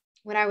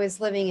when I was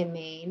living in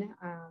Maine,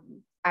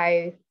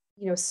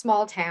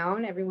 small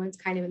town, everyone's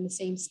kind of in the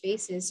same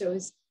spaces. So it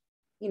was,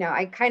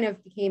 I kind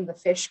of became the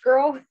fish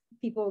girl.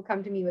 People would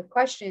come to me with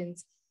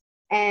questions.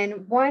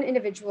 And one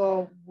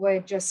individual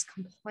would just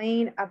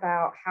complain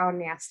about how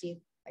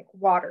nasty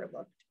water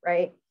looked,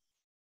 right?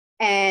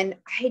 And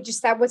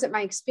that wasn't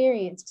my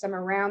experience because I'm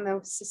around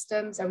those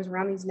systems. I was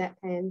around these net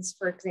pens,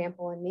 for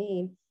example, in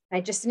Maine. I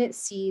just didn't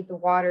see the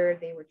water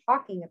they were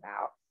talking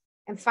about.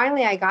 And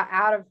finally, I got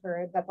out of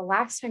her that the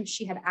last time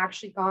she had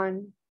actually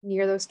gone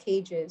near those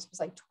cages was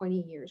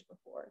 20 years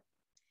before.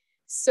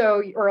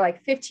 So, or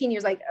 15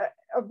 years, a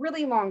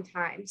really long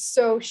time.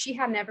 So she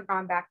had never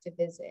gone back to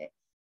visit.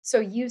 So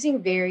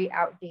using very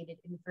outdated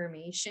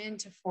information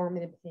to form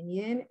an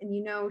opinion.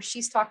 And,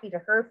 she's talking to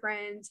her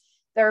friends,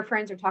 their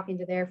friends are talking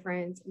to their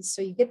friends. And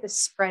so you get this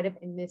spread of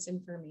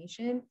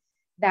misinformation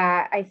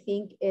that I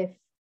think if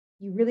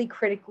you really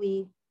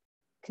critically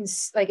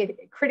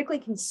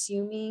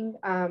consuming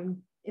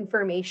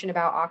information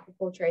about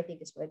aquaculture, I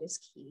think is what is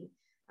key.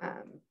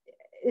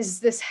 Is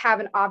this have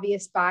an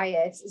obvious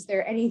bias? Is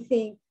there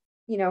anything,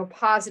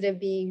 positive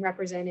being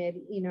represented,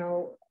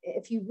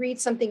 if you read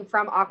something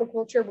from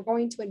aquaculture, we're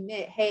going to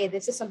admit, hey,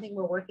 this is something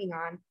we're working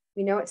on.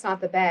 We know it's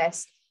not the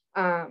best.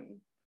 And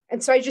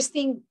so I just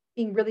think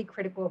being really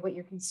critical of what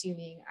you're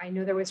consuming. I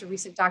know there was a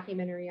recent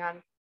documentary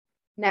on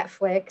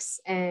Netflix,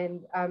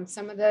 and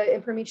some of the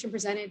information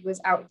presented was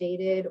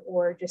outdated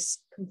or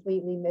just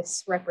completely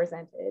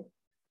misrepresented.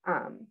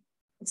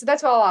 So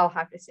that's all I'll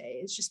have to say,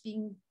 is just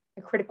being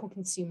a critical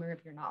consumer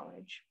of your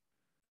knowledge.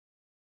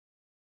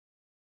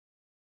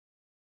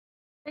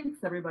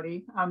 Thanks,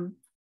 everybody.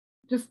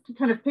 Just to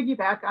kind of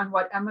piggyback on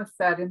what Emma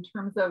said in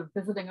terms of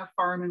visiting a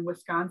farm in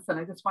Wisconsin,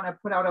 I just want to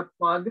put out a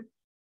plug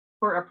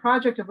for a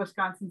project of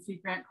Wisconsin Sea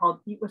Grant called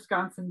Eat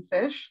Wisconsin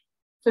Fish.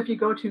 So if you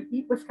go to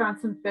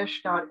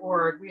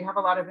eatwisconsinfish.org, we have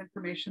a lot of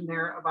information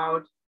there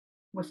about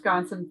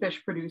Wisconsin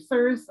fish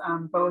producers,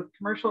 both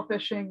commercial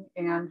fishing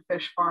and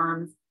fish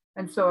farms.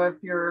 And so if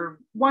you're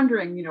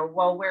wondering, you know,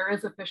 well, where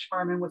is a fish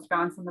farm in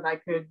Wisconsin that I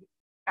could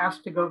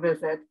ask to go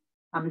visit?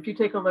 If you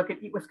take a look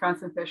at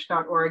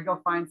eatwisconsinfish.org,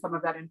 you'll find some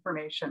of that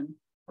information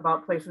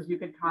about places you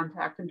could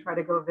contact and try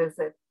to go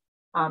visit.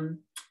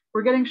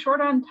 We're getting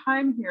short on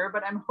time here,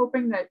 but I'm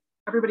hoping that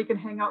everybody can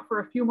hang out for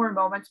a few more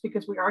moments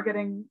because we are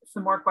getting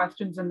some more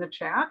questions in the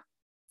chat.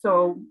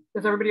 So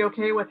is everybody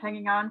okay with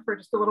hanging on for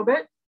just a little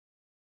bit?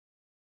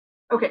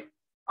 Okay,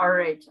 all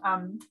right.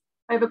 I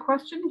have a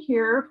question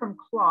here from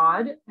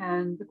Claude,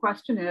 and the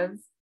question is,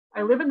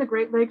 I live in the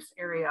Great Lakes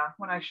area.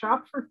 When I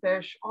shop for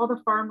fish, all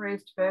the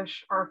farm-raised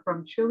fish are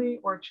from Chile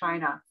or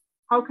China.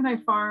 How can I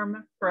find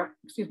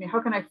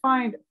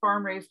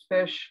farm-raised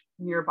fish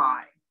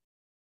nearby?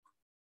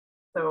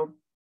 So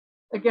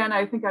again,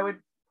 I think I would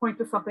point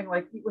to something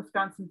like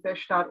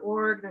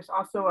eatwisconsinfish.org. There's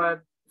also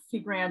a Sea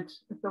Grant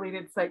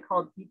affiliated site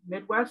called Eat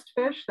Midwest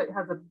Fish that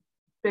has a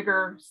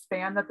bigger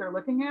span that they're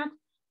looking at.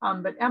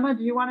 But Emma,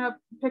 do you want to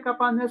pick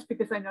up on this?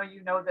 Because I know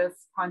you know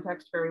this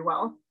context very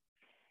well.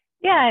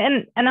 Yeah,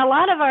 and a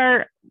lot of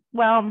our,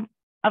 well,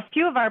 a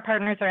few of our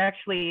partners are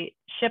actually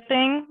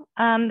shipping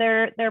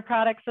their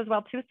products as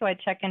well too. So I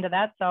check into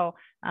that. So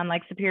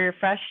like Superior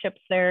Fresh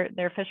ships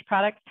their fish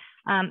products.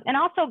 And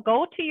also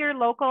go to your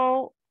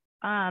local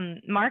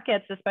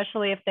markets,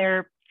 especially if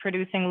they're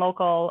producing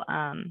local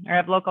or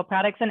have local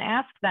products, and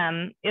ask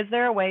them, is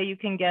there a way you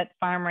can get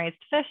farm raised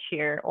fish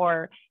here?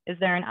 Or is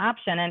there an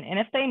option? And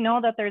if they know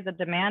that there's a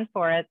demand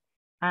for it,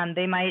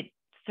 they might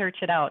search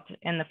it out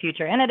in the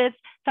future. And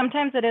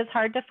sometimes it is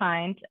hard to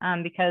find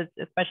because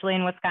especially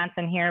in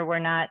Wisconsin here, we're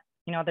not,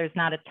 you know, there's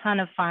not a ton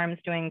of farms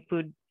doing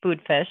food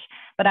fish,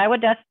 but I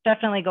would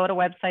definitely go to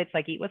websites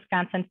like Eat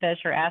Wisconsin Fish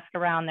or ask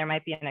around. There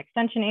might be an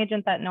extension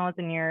agent that knows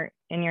in your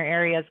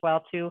area as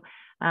well too.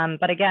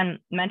 But again,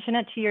 mention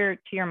it to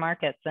your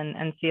markets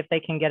and see if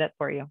they can get it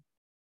for you.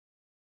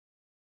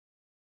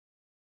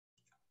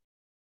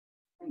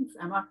 Thanks,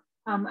 Emma.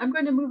 I'm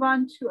going to move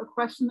on to a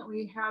question that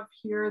we have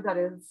here that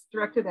is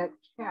directed at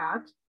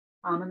Kat.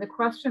 And the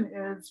question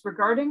is,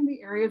 regarding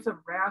the areas of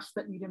RAS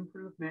that need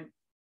improvement,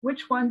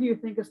 which one do you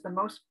think is the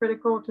most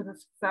critical to the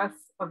success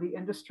of the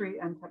industry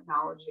and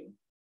technology?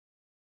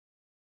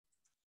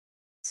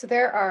 So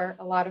there are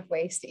a lot of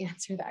ways to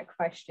answer that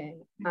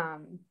question.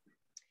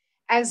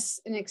 As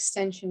an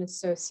extension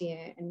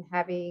associate and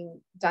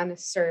having done a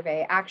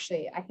survey,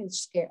 actually, I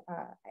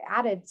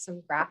added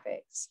some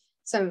graphics.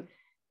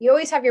 You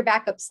always have your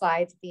backup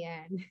slides at the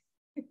end.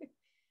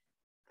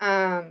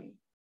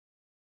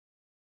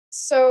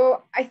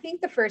 So I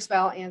think the first way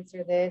I'll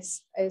answer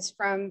this is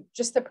from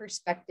just the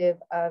perspective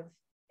of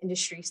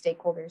industry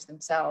stakeholders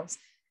themselves.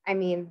 I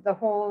mean, the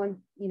whole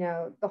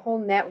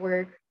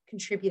network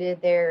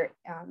contributed their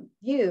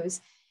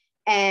views.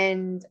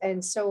 And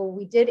so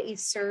we did a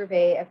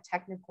survey of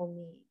technical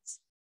needs,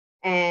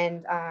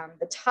 and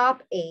the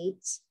top 8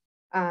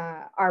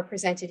 are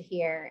presented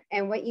here.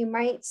 And what you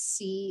might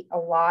see a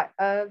lot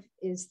of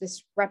is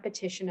this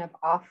repetition of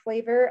off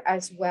flavor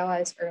as well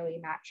as early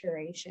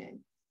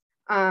maturation.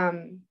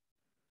 And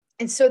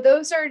so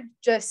those are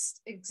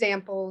just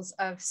examples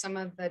of some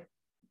of the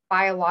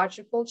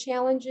biological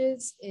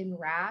challenges in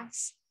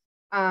RAS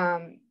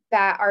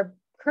that are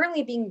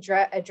currently being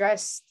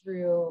addressed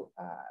through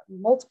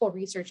multiple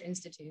research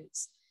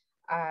institutes.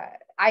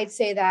 I'd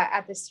say that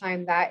at this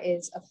time, that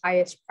is of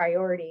highest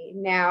priority.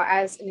 Now,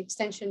 as an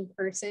extension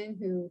person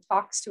who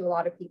talks to a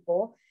lot of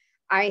people,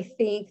 I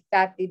think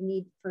that the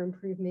need for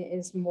improvement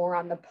is more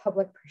on the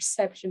public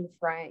perception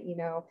front. You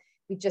know,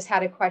 we just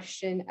had a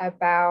question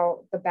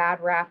about the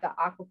bad rap that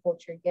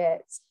aquaculture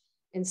gets.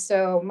 And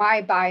so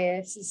my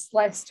bias is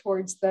less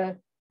towards the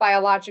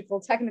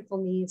biological technical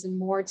needs and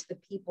more to the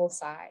people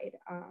side.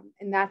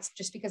 And that's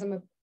just because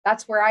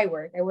that's where I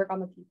work. I work on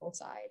the people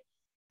side.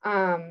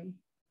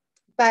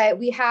 But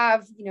we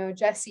have, you know,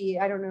 Jesse,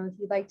 I don't know if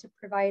you'd like to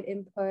provide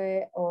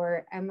input,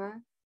 or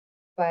Emma,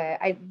 but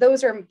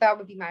that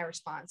would be my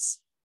response.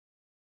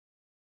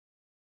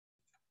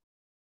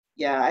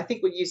 Yeah, I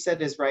think what you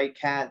said is right,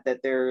 Kat,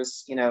 that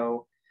there's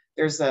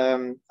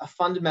a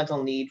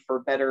fundamental need for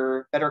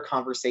better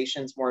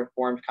conversations, more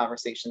informed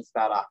conversations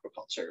about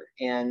aquaculture.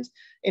 And,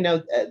 you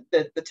know,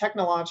 the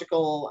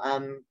technological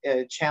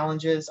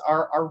challenges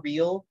are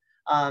real.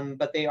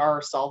 but they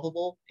are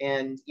solvable.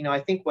 And I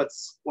think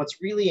what's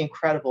really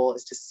incredible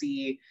is to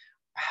see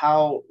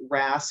how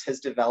RAS has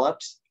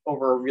developed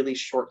over a really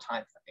short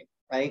time frame,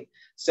 right?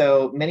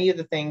 So many of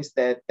the things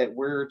that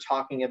we're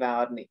talking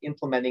about and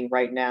implementing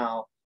right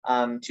now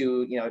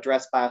to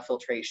address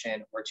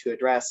biofiltration or to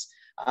address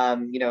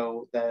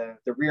the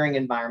rearing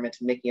environment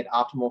and making it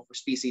optimal for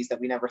species that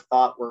we never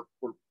thought were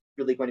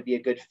really going to be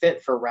a good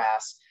fit for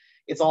RAS.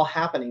 It's all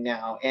happening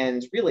now.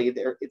 And really,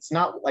 it's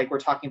not like we're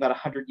talking about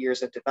 100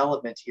 years of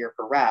development here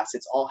for RAS.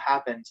 It's all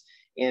happened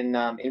in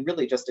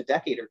really just a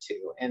decade or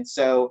two. And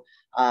so,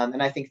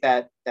 and I think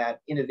that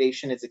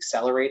innovation is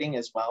accelerating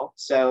as well.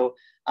 So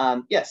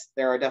yes,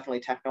 there are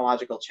definitely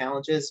technological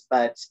challenges,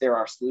 but there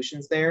are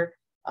solutions there.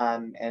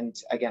 And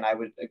again, I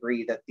would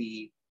agree that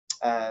the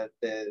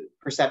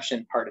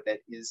perception part of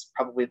it is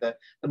probably the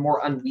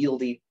more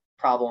unwieldy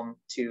problem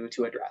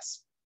to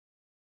address.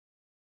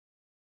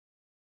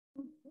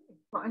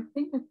 Well, I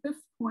think at this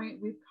point,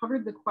 we've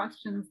covered the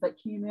questions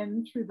that came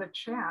in through the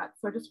chat.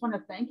 So I just want to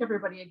thank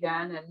everybody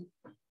again and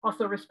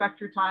also respect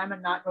your time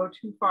and not go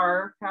too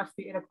far past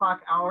the 8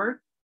 o'clock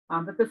hour.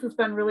 But this has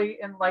been really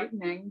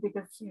enlightening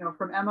because,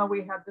 from Emma, we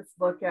had this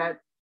look at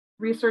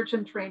research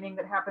and training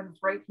that happens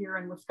right here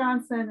in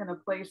Wisconsin in a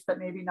place that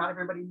maybe not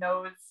everybody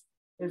knows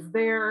is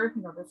there,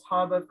 this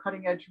hub of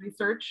cutting edge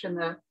research in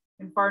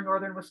far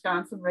northern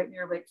Wisconsin, right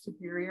near Lake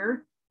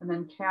Superior. And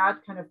then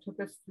Kat kind of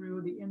took us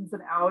through the ins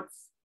and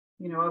outs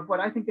of what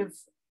I think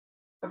is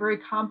a very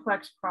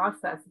complex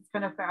process. It's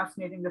kind of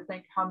fascinating to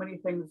think how many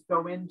things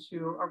go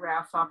into a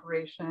RAS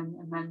operation.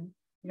 And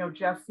then,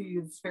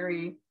 Jesse's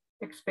very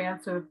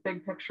expansive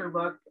big picture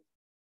look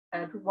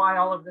at why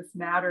all of this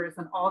matters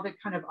and all the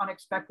kind of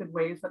unexpected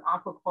ways that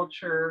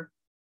aquaculture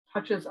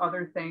touches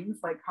other things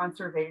like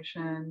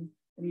conservation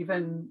and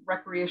even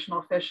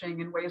recreational fishing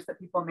in ways that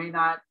people may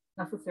not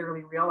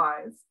necessarily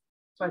realize.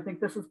 So I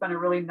think this has been a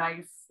really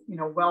nice,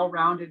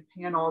 well-rounded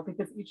panel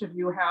because each of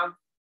you have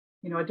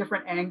a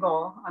different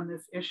angle on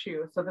this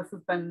issue. So this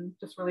has been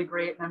just really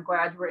great. And I'm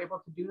glad you were able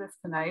to do this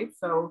tonight.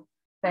 So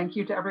thank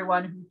you to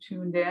everyone who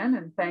tuned in.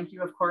 And thank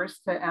you, of course,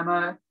 to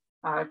Emma,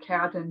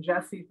 Kat, and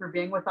Jesse for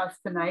being with us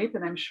tonight.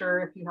 And I'm sure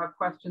if you have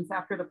questions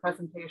after the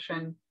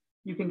presentation,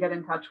 you can get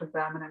in touch with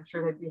them. And I'm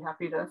sure they'd be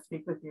happy to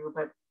speak with you.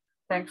 But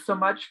thanks so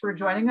much for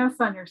joining us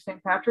on your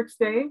St. Patrick's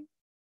Day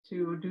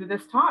to do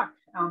this talk.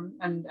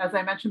 And as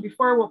I mentioned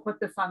before, we'll put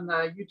this on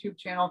the YouTube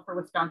channel for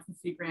Wisconsin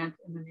Sea Grant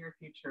in the near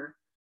future.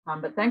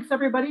 But thanks,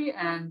 everybody,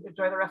 and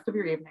enjoy the rest of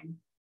your evening.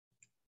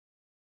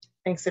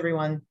 Thanks,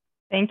 everyone.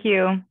 Thank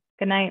you.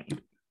 Good night. Good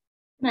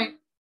night.